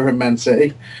Villa and Man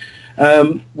City.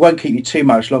 Won't keep you too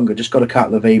much longer. Just got a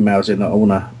couple of emails in that I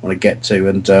want to get to,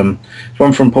 and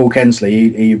one from Paul Kensley.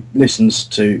 He listens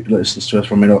to us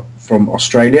from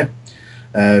Australia.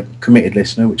 Committed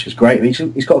listener, which is great.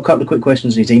 He's got a couple of quick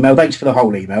questions in his email. Thanks for the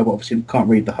whole email, but obviously can't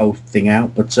read the whole thing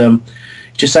out. But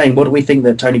just saying, what do we think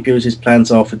that Tony Pulis'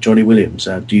 plans are for Johnny Williams?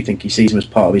 Do you think he sees him as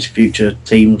part of his future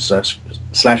team /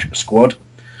 squad?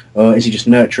 Or is he just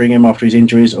nurturing him after his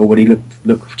injuries, or would he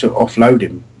look to offload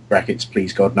him? Brackets,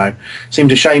 please God, no.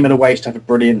 Seems a shame and a waste to have a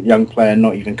brilliant young player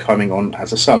not even coming on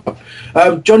as a sub.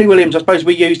 Johnny Williams, I suppose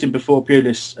we used him before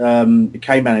Pulis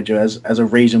became manager as a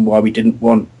reason why we didn't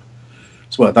want,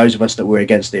 well, those of us that were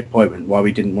against the appointment, why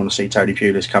we didn't want to see Tony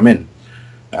Pulis come in.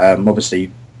 Obviously,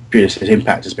 Pulis'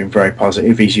 impact has been very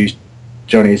positive. He's used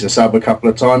Johnny as a sub a couple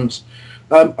of times.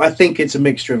 I think it's a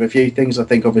mixture of a few things. I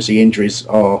think obviously injuries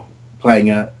are playing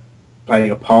a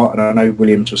part, and I know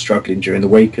Williams was struggling during the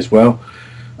week as well.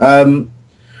 I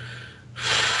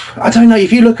don't know.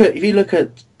 If you look at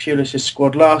Pulis'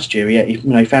 squad last year,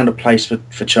 he found a place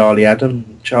for Charlie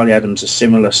Adam. Charlie Adam's a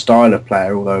similar style of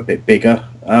player, although a bit bigger.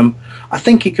 I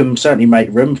think he can certainly make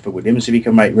room for Williams, if he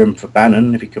can make room for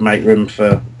Bannon, if he can make room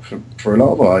for a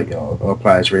lot of our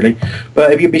players, really.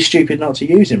 But if you'd be stupid not to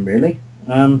use him, really.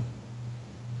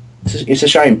 It's a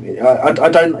shame.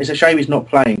 It's a shame he's not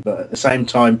playing, but at the same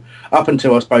time, up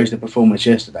until I suppose the performance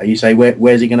yesterday, you say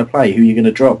where's he going to play? Who are you going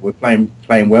to drop? We're playing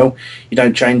well. You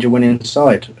don't change a winning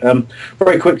side.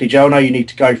 Very quickly, Joe. I know you need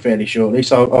to go fairly shortly,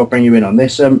 so I'll bring you in on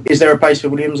this. Is there a place for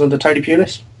Williams under Tony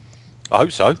Pulis? I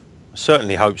hope so. I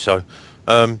certainly hope so.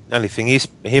 Only thing is,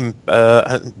 him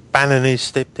and Bannon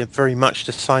they're very much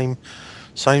the same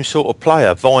sort of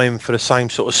player, vying for the same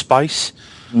sort of space,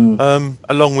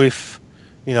 along with.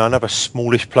 Another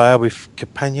smallish player with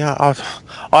Campagna.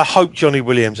 I hope Johnny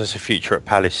Williams has a future at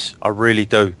Palace. I really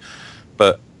do.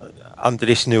 But under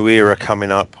this new era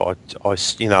coming up, I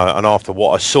and after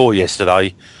what I saw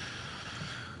yesterday,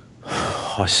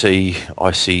 I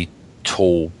see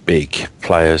tall, big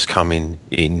players coming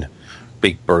in,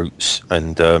 big brutes,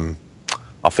 and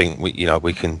I think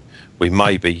we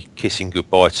may be kissing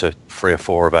goodbye to 3 or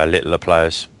 4 of our littler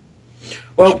players.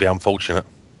 Which would be unfortunate.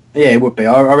 Yeah, it would be.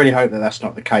 I really hope that that's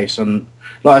not the case. And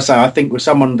like I say, I think with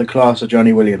someone the class of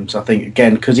Johnny Williams, I think,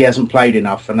 again, because he hasn't played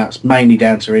enough, and that's mainly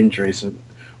down to injuries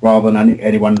rather than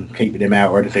anyone keeping him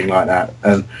out or anything like that.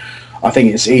 And I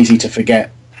think it's easy to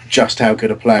forget just how good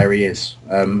a player he is.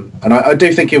 And I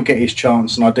do think he'll get his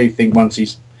chance, and I do think once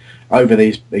he's over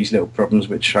these little problems,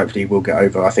 which hopefully he will get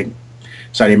over, I think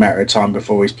it's only a matter of time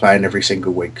before he's playing every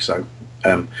single week. So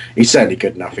he's certainly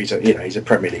good enough. He's a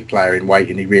Premier League player in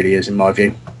waiting. He really is, in my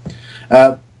view.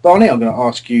 Barney, I'm going to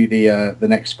ask you the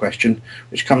next question,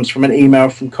 which comes from an email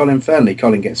from Colin Fernley.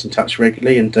 Colin gets in touch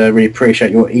regularly, and really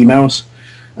appreciate your emails.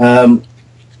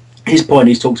 His point,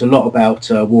 he's talked a lot about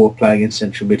Ward playing in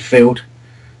central midfield,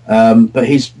 but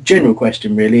his general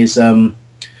question really is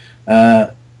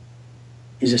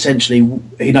essentially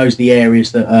he knows the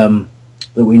areas that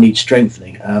we need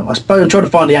strengthening. I suppose I'm trying to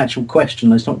find the actual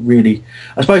question. It's not really.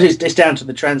 I suppose it's down to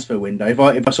the transfer window.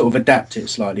 If I sort of adapt it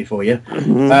slightly for you,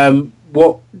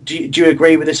 what do you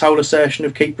agree with this whole assertion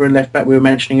of keeper and left back we were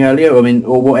mentioning earlier? I mean,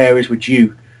 or what areas would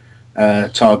you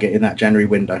target in that January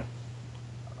window?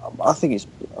 I think it's.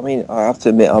 I mean, I have to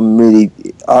admit, I'm really.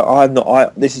 I'm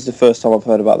not. This is the first time I've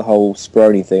heard about the whole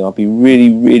Speroni thing. I'd be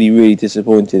really, really, really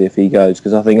disappointed if he goes,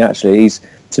 because I think actually he's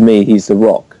the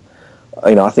rock.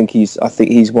 I think he's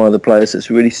one of the players that's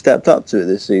really stepped up to it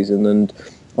this season, and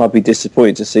I'd be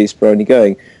disappointed to see Speroni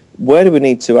going. Who do we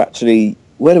need to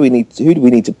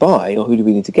buy, or who do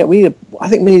we need to get? I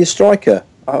think we need a striker.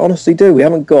 I honestly do. We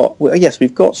haven't got. Yes,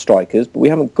 we've got strikers, but we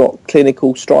haven't got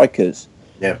clinical strikers.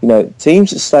 Yeah.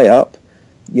 Teams that stay up.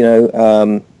 I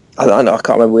can't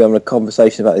remember. We were having a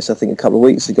conversation about this. I think a couple of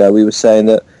weeks ago, we were saying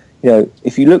that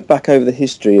if you look back over the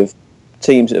history of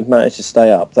teams that have managed to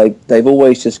stay up, they've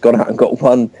always just gone out and got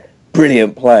one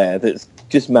brilliant player that's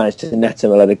just managed to net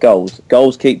them a load of goals.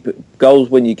 Goals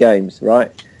win you games,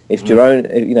 right? If Jerome,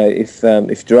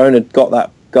 if Jerome had got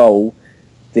that goal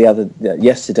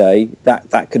yesterday,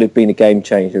 that could have been a game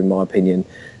changer in my opinion.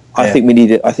 Yeah. I think we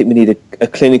need a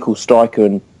clinical striker,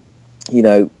 and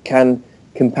can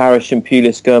Parish and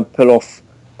Pulis go and pull off?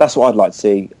 That's what I'd like to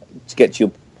see. To get to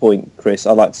your point, Chris,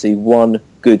 I'd like to see one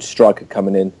good striker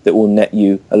coming in that will net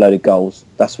you a load of goals.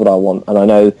 That's what I want, and I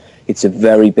know it's a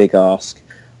very big ask.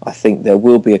 I think there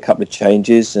will be a couple of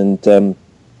changes, and I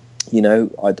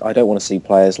don't want to see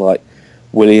players like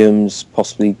Williams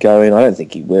possibly going. I don't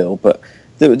think he will, but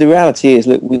the reality is,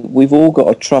 look, we've all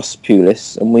got to trust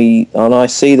Pulis, and I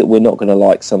see that we're not going to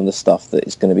like some of the stuff that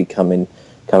is going to be coming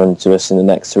to us in the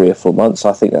next 3 or 4 months.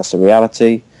 I think that's a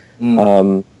reality.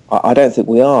 I don't think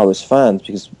we are as fans,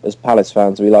 because as Palace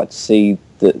fans we like to see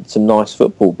some nice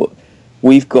football, but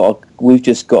we've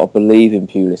just got to believe in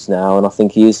Pulis now, and I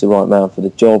think he is the right man for the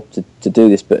job to do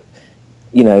this. But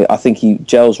I think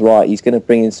Gel's right. He's going to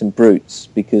bring in some brutes,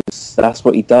 because that's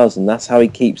what he does, and that's how he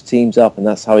keeps teams up, and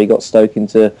that's how he got Stoke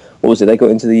into, what was it? They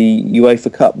got into the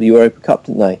UEFA Cup, the Europa Cup,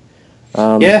 didn't they?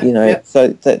 So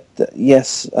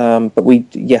yes, but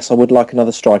I would like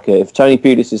another striker. If Tony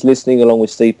Pulis is listening, along with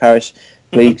Steve Parish,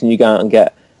 please can you go out and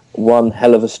get one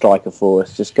hell of a striker for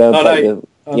us? Just go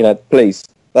and please.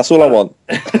 That's all I want.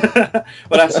 Well,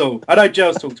 that's all. I know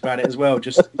Joe's talked about it as well.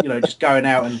 Just going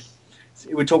out and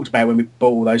we talked about when we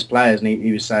bought all those players, and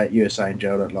you were saying,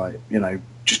 Joe, that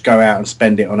just go out and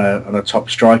spend it on a top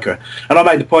striker. And I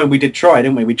made the point we did try,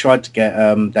 didn't we? We tried to get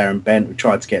Darren Bent. We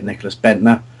tried to get Nicholas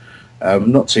Bentner.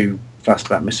 Not too fussed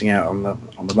about missing out on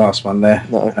the last one there.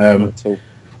 No, not at all.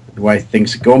 The way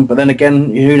things have gone, but then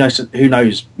again, who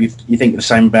knows? You think the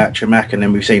same about Chamakh, and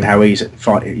then we've seen how he's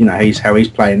playing now.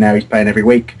 He's playing every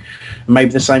week. And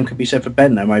maybe the same could be said for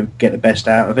Ben. Though, maybe get the best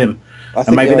out of him. I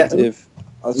think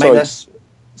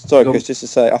sorry, Chris, just to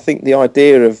say, I think the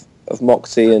idea of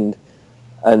Moxie and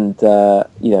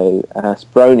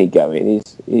Speroni going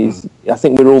is I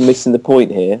think we're all missing the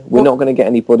point here. We're not going to get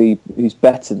anybody who's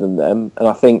better than them, and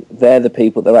I think they're the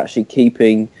people that are actually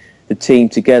keeping the team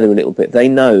together a little bit. They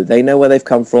know where they've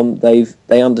come from. They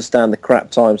understand the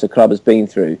crap times the club has been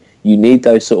through. You need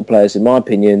those sort of players, in my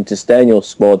opinion, to stay in your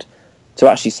squad, to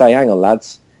actually say, hang on,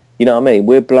 lads, you know what I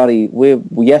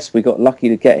mean? Yes, we got lucky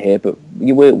to get here, but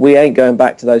we ain't going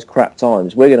back to those crap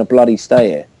times. We're going to bloody stay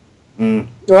here.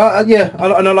 Well, I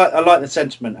like the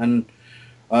sentiment, and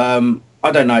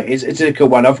I don't know. It's a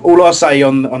difficult one. All I'll say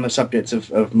on the subject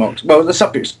of Mox, well, the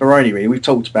subject of Speroni, really. We've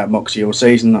talked about Moxie all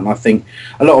season, and I think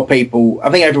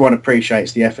everyone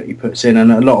appreciates the effort he puts in,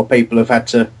 and a lot of people have had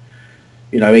to,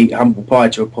 eat humble pie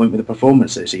to a point with the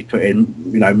performances he put in,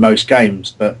 most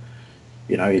games. But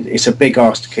it's a big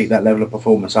ask to keep that level of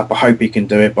performance up. I hope he can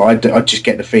do it, but I just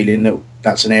get the feeling that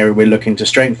that's an area we're looking to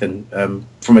strengthen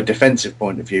from a defensive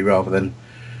point of view rather than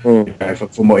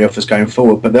from what he offers going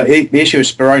forward. But the issue of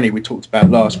Speroni we talked about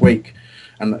last week,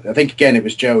 and I think again it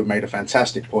was Joe who made a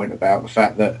fantastic point about the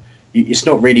fact that you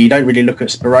don't really look at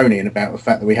Speroni and about the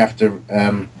fact that we have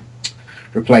to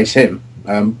replace him.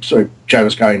 Sorry,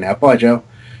 Joe's going now. Bye, Joe.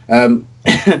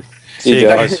 See you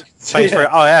guys. Thanks for it.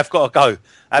 I have got to go.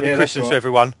 Happy Christmas to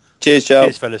everyone. Cheers, Joe.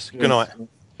 Cheers, fellas. Good night.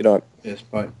 Good night. Yes,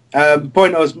 bye.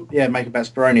 Point I was making about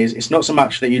Speroni is it's not so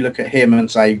much that you look at him and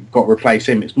say got to replace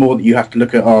him. It's more that you have to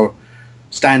look at our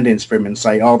stand-ins for him and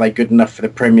say, are they good enough for the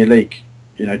Premier League?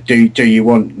 Do you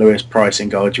want Lewis Price in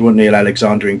goal? Do you want Neil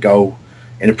Alexander in goal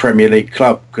in a Premier League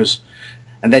club?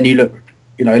 And then you look,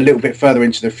 a little bit further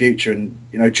into the future, and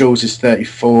Jules is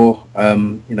 34.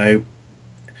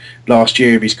 Last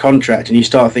year of his contract, and you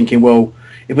start thinking, well,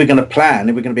 if we're going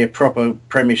to be a proper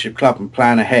Premiership club and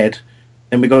plan ahead,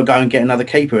 then we've got to go and get another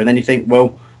keeper. And then you think,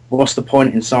 well, what's the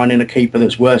point in signing a keeper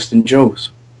that's worse than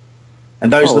Jules?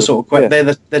 And those are the sort of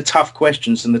they're the tough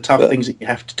questions and the tough things that you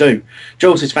have to do.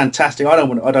 Jules is fantastic. I don't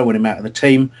want him out of the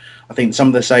team. I think some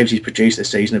of the saves he's produced this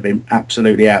season have been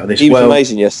absolutely out of this world. He was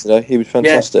amazing yesterday. He was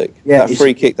fantastic. Yeah, that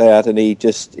free kick they had, and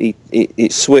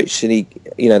it switched, and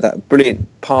that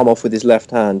brilliant palm off with his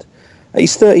left hand.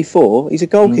 He's 34. He's a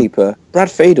goalkeeper. Brad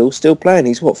Fiedel still playing.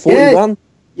 He's 41.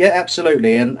 Yeah,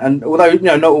 absolutely. And although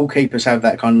not all keepers have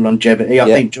that kind of longevity, I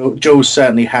think Jules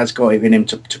certainly has got it in him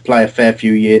to play a fair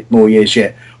few more years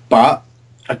yet. But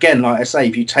again, like I say,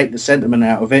 if you take the sentiment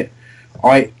out of it,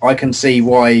 I can see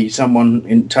why someone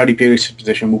in Tony Pulis'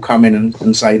 position will come in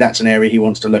and say that's an area he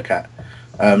wants to look at.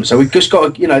 So we've just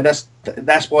got to,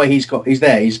 that's why he's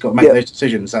there. He's got to make those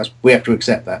decisions. We have to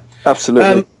accept that.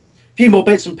 Absolutely. A few more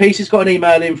bits and pieces. Got an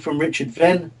email in from Richard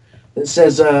Venn that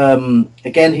says,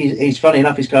 again, he's funny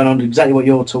enough, he's going on to exactly what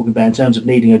you're talking about in terms of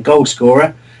needing a goal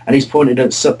scorer, and he's pointed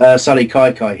at Sully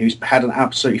Kaikai, who's had an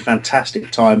absolutely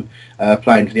fantastic time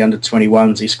playing for the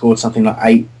under-21s. He scored something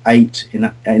like eight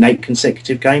in 8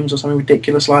 consecutive games or something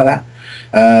ridiculous like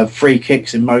that. Free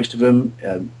kicks in most of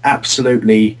them,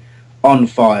 absolutely on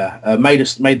fire. Made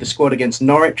the squad against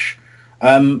Norwich.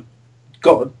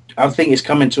 I think it's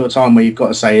coming to a time where you've got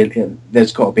to say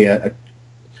there's got to be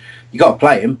you got to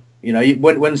play him.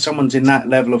 When someone's in that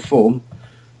level of form,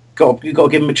 you've got to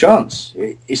give him a chance.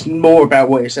 It's more about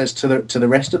what it says to the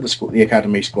rest of the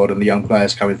academy squad and the young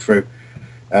players coming through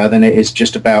than it is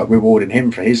just about rewarding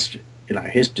him for his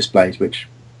displays, which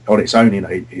on its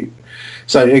own,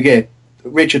 So again,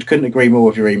 Richard, couldn't agree more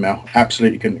with your email.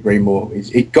 Absolutely couldn't agree more.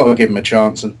 You've got to give him a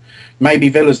chance, and maybe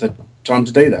Villa's the time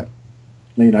to do that.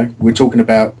 We're talking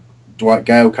about Dwight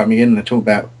Gale coming in, and they're talking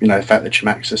about the fact that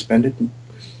Chamakh's suspended.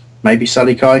 Maybe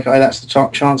Sully Kaikai, that's the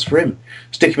top chance for him.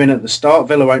 Stick him in at the start.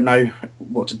 Villa won't know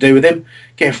what to do with him.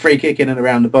 Get a free kick in and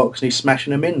around the box, and he's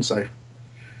smashing them in. So,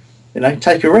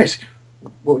 take a risk.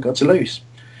 What we've got to lose.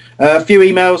 A few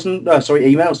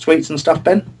tweets and stuff,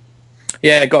 Ben?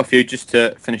 Yeah, got a few just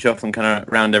to finish off and kind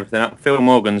of round everything up. Phil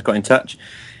Morgan's got in touch.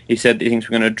 He said he thinks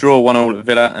we're going to draw 1-1 at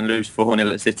Villa and lose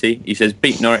 4-0 at City. He says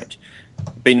beat Norwich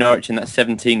in that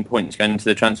 17 points going into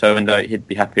the transfer window. He'd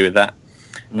be happy with that.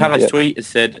 Palace tweet has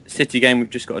said, City game, we've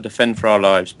just got to defend for our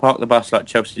lives. Park the bus like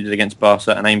Chelsea did against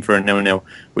Barca and aim for a 0-0,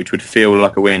 which would feel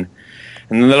like a win.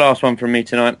 And then the last one from me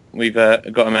tonight, we've got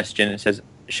a message in. It says,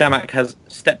 Shamak has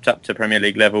stepped up to Premier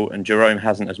League level and Jerome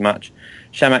hasn't as much.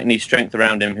 Shamak needs strength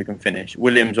around him who can finish.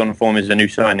 Williams on form is a new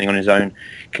signing on his own,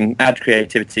 can add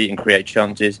creativity and create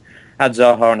chances. Add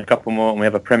Zaha and a couple more and we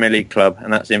have a Premier League club,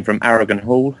 and that's in from Aragon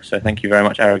Hall. So thank you very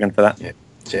much, Aragon, for that. Yeah.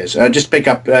 Cheers. Just pick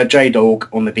up J-Dog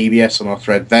on the BBS on our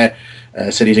thread there.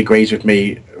 Said he agrees with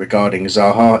me regarding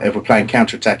Zaha. If we're playing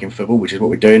counter-attacking football, which is what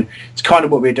we're doing, it's kind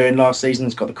of what we were doing last season.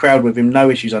 It's got the crowd with him, no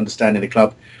issues understanding the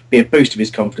club. Be a boost of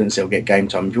his confidence, he'll get game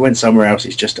time. If he went somewhere else,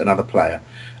 it's just another player.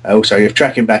 Also, if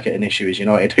tracking back at an issue is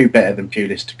United, who better than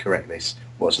Pulis to correct this?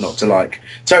 What's not to like?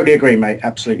 Totally agree, mate.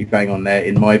 Absolutely bang on there,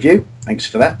 in my view. Thanks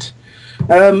for that.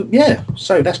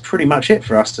 So that's pretty much it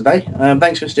for us today.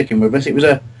 Thanks for sticking with us.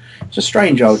 It's a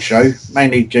strange old show,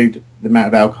 mainly due to the amount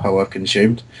of alcohol I've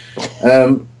consumed.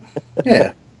 I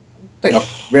think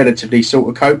I've relatively sort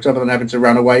of coped, other than having to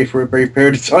run away for a brief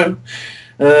period of time.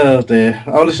 Oh dear.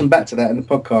 I'll listen back to that in the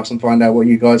podcast and find out what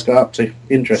you guys got up to.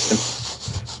 Interesting.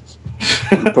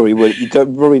 You probably would. You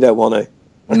probably don't want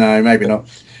to. No, maybe not.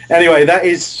 Anyway, that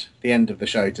is the end of the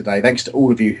show today. Thanks to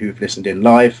all of you who've listened in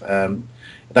live.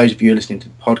 Those of you listening to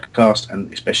the podcast,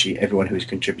 and especially everyone who has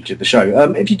contributed to the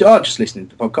show. If you are just listening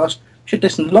to the podcast, you should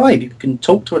listen live. You can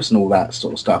talk to us and all that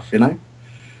sort of stuff, you know.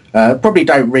 Probably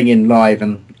don't ring in live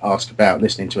and ask about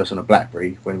listening to us on a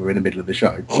BlackBerry when we're in the middle of the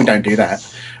show. We don't do that.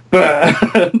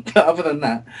 But other than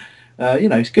that,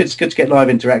 it's good to get live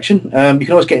interaction. You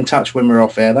can always get in touch when we're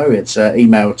off air, though. It's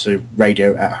email to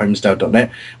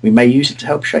radio@homestyle.net. We may use it to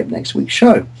help shape next week's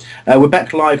show. We're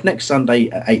back live next Sunday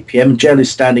at 8 p.m. Jell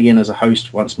is standing in as a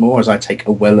host once more as I take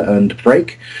a well-earned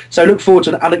break. So look forward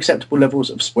to unacceptable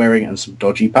levels of swearing and some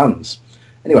dodgy puns.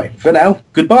 Anyway, for now,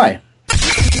 goodbye.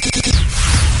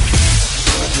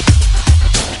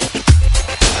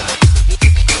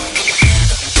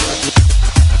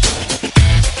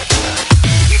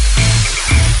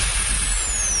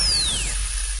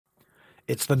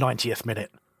 It's the 90th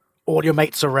minute. All your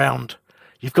mates around.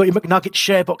 You've got your McNugget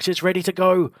share boxes ready to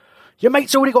go. Your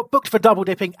mate's already got booked for double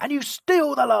dipping, and you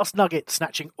steal the last nugget,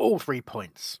 snatching all 3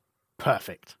 points.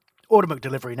 Perfect. Order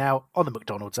McDelivery now on the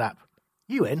McDonald's app.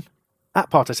 You in? At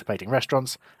participating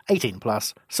restaurants, 18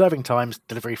 plus, serving times,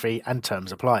 delivery fee, and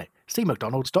terms apply. See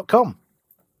mcdonalds.com.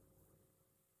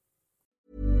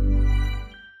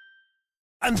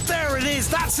 And there it is,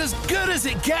 that's as good as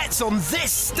it gets on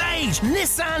this stage.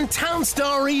 Nissan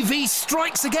Townstar EV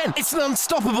strikes again. It's an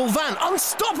unstoppable van,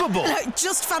 unstoppable.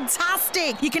 Just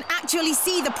fantastic. You can actually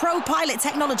see the ProPilot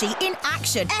technology in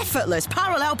action. Effortless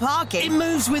parallel parking. It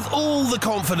moves with all the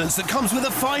confidence that comes with a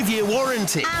 5-year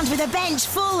warranty. And with a bench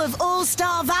full of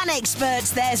all-star van experts,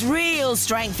 there's real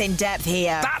strength in depth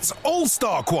here. That's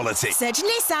all-star quality. Search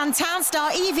Nissan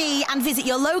Townstar EV and visit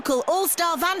your local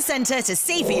all-star van centre to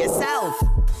see for yourself.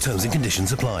 Terms and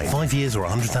conditions apply. 5 years or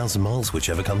 100,000 miles,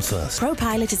 whichever comes first.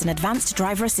 ProPilot is an advanced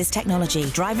driver assist technology.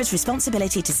 Driver's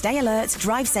responsibility to stay alert,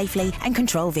 drive safely, and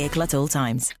control vehicle at all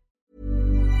times.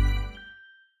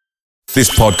 This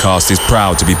podcast is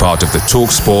proud to be part of the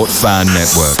TalkSport Fan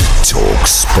Network.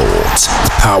 TalkSport.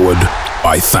 Powered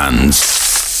by fans.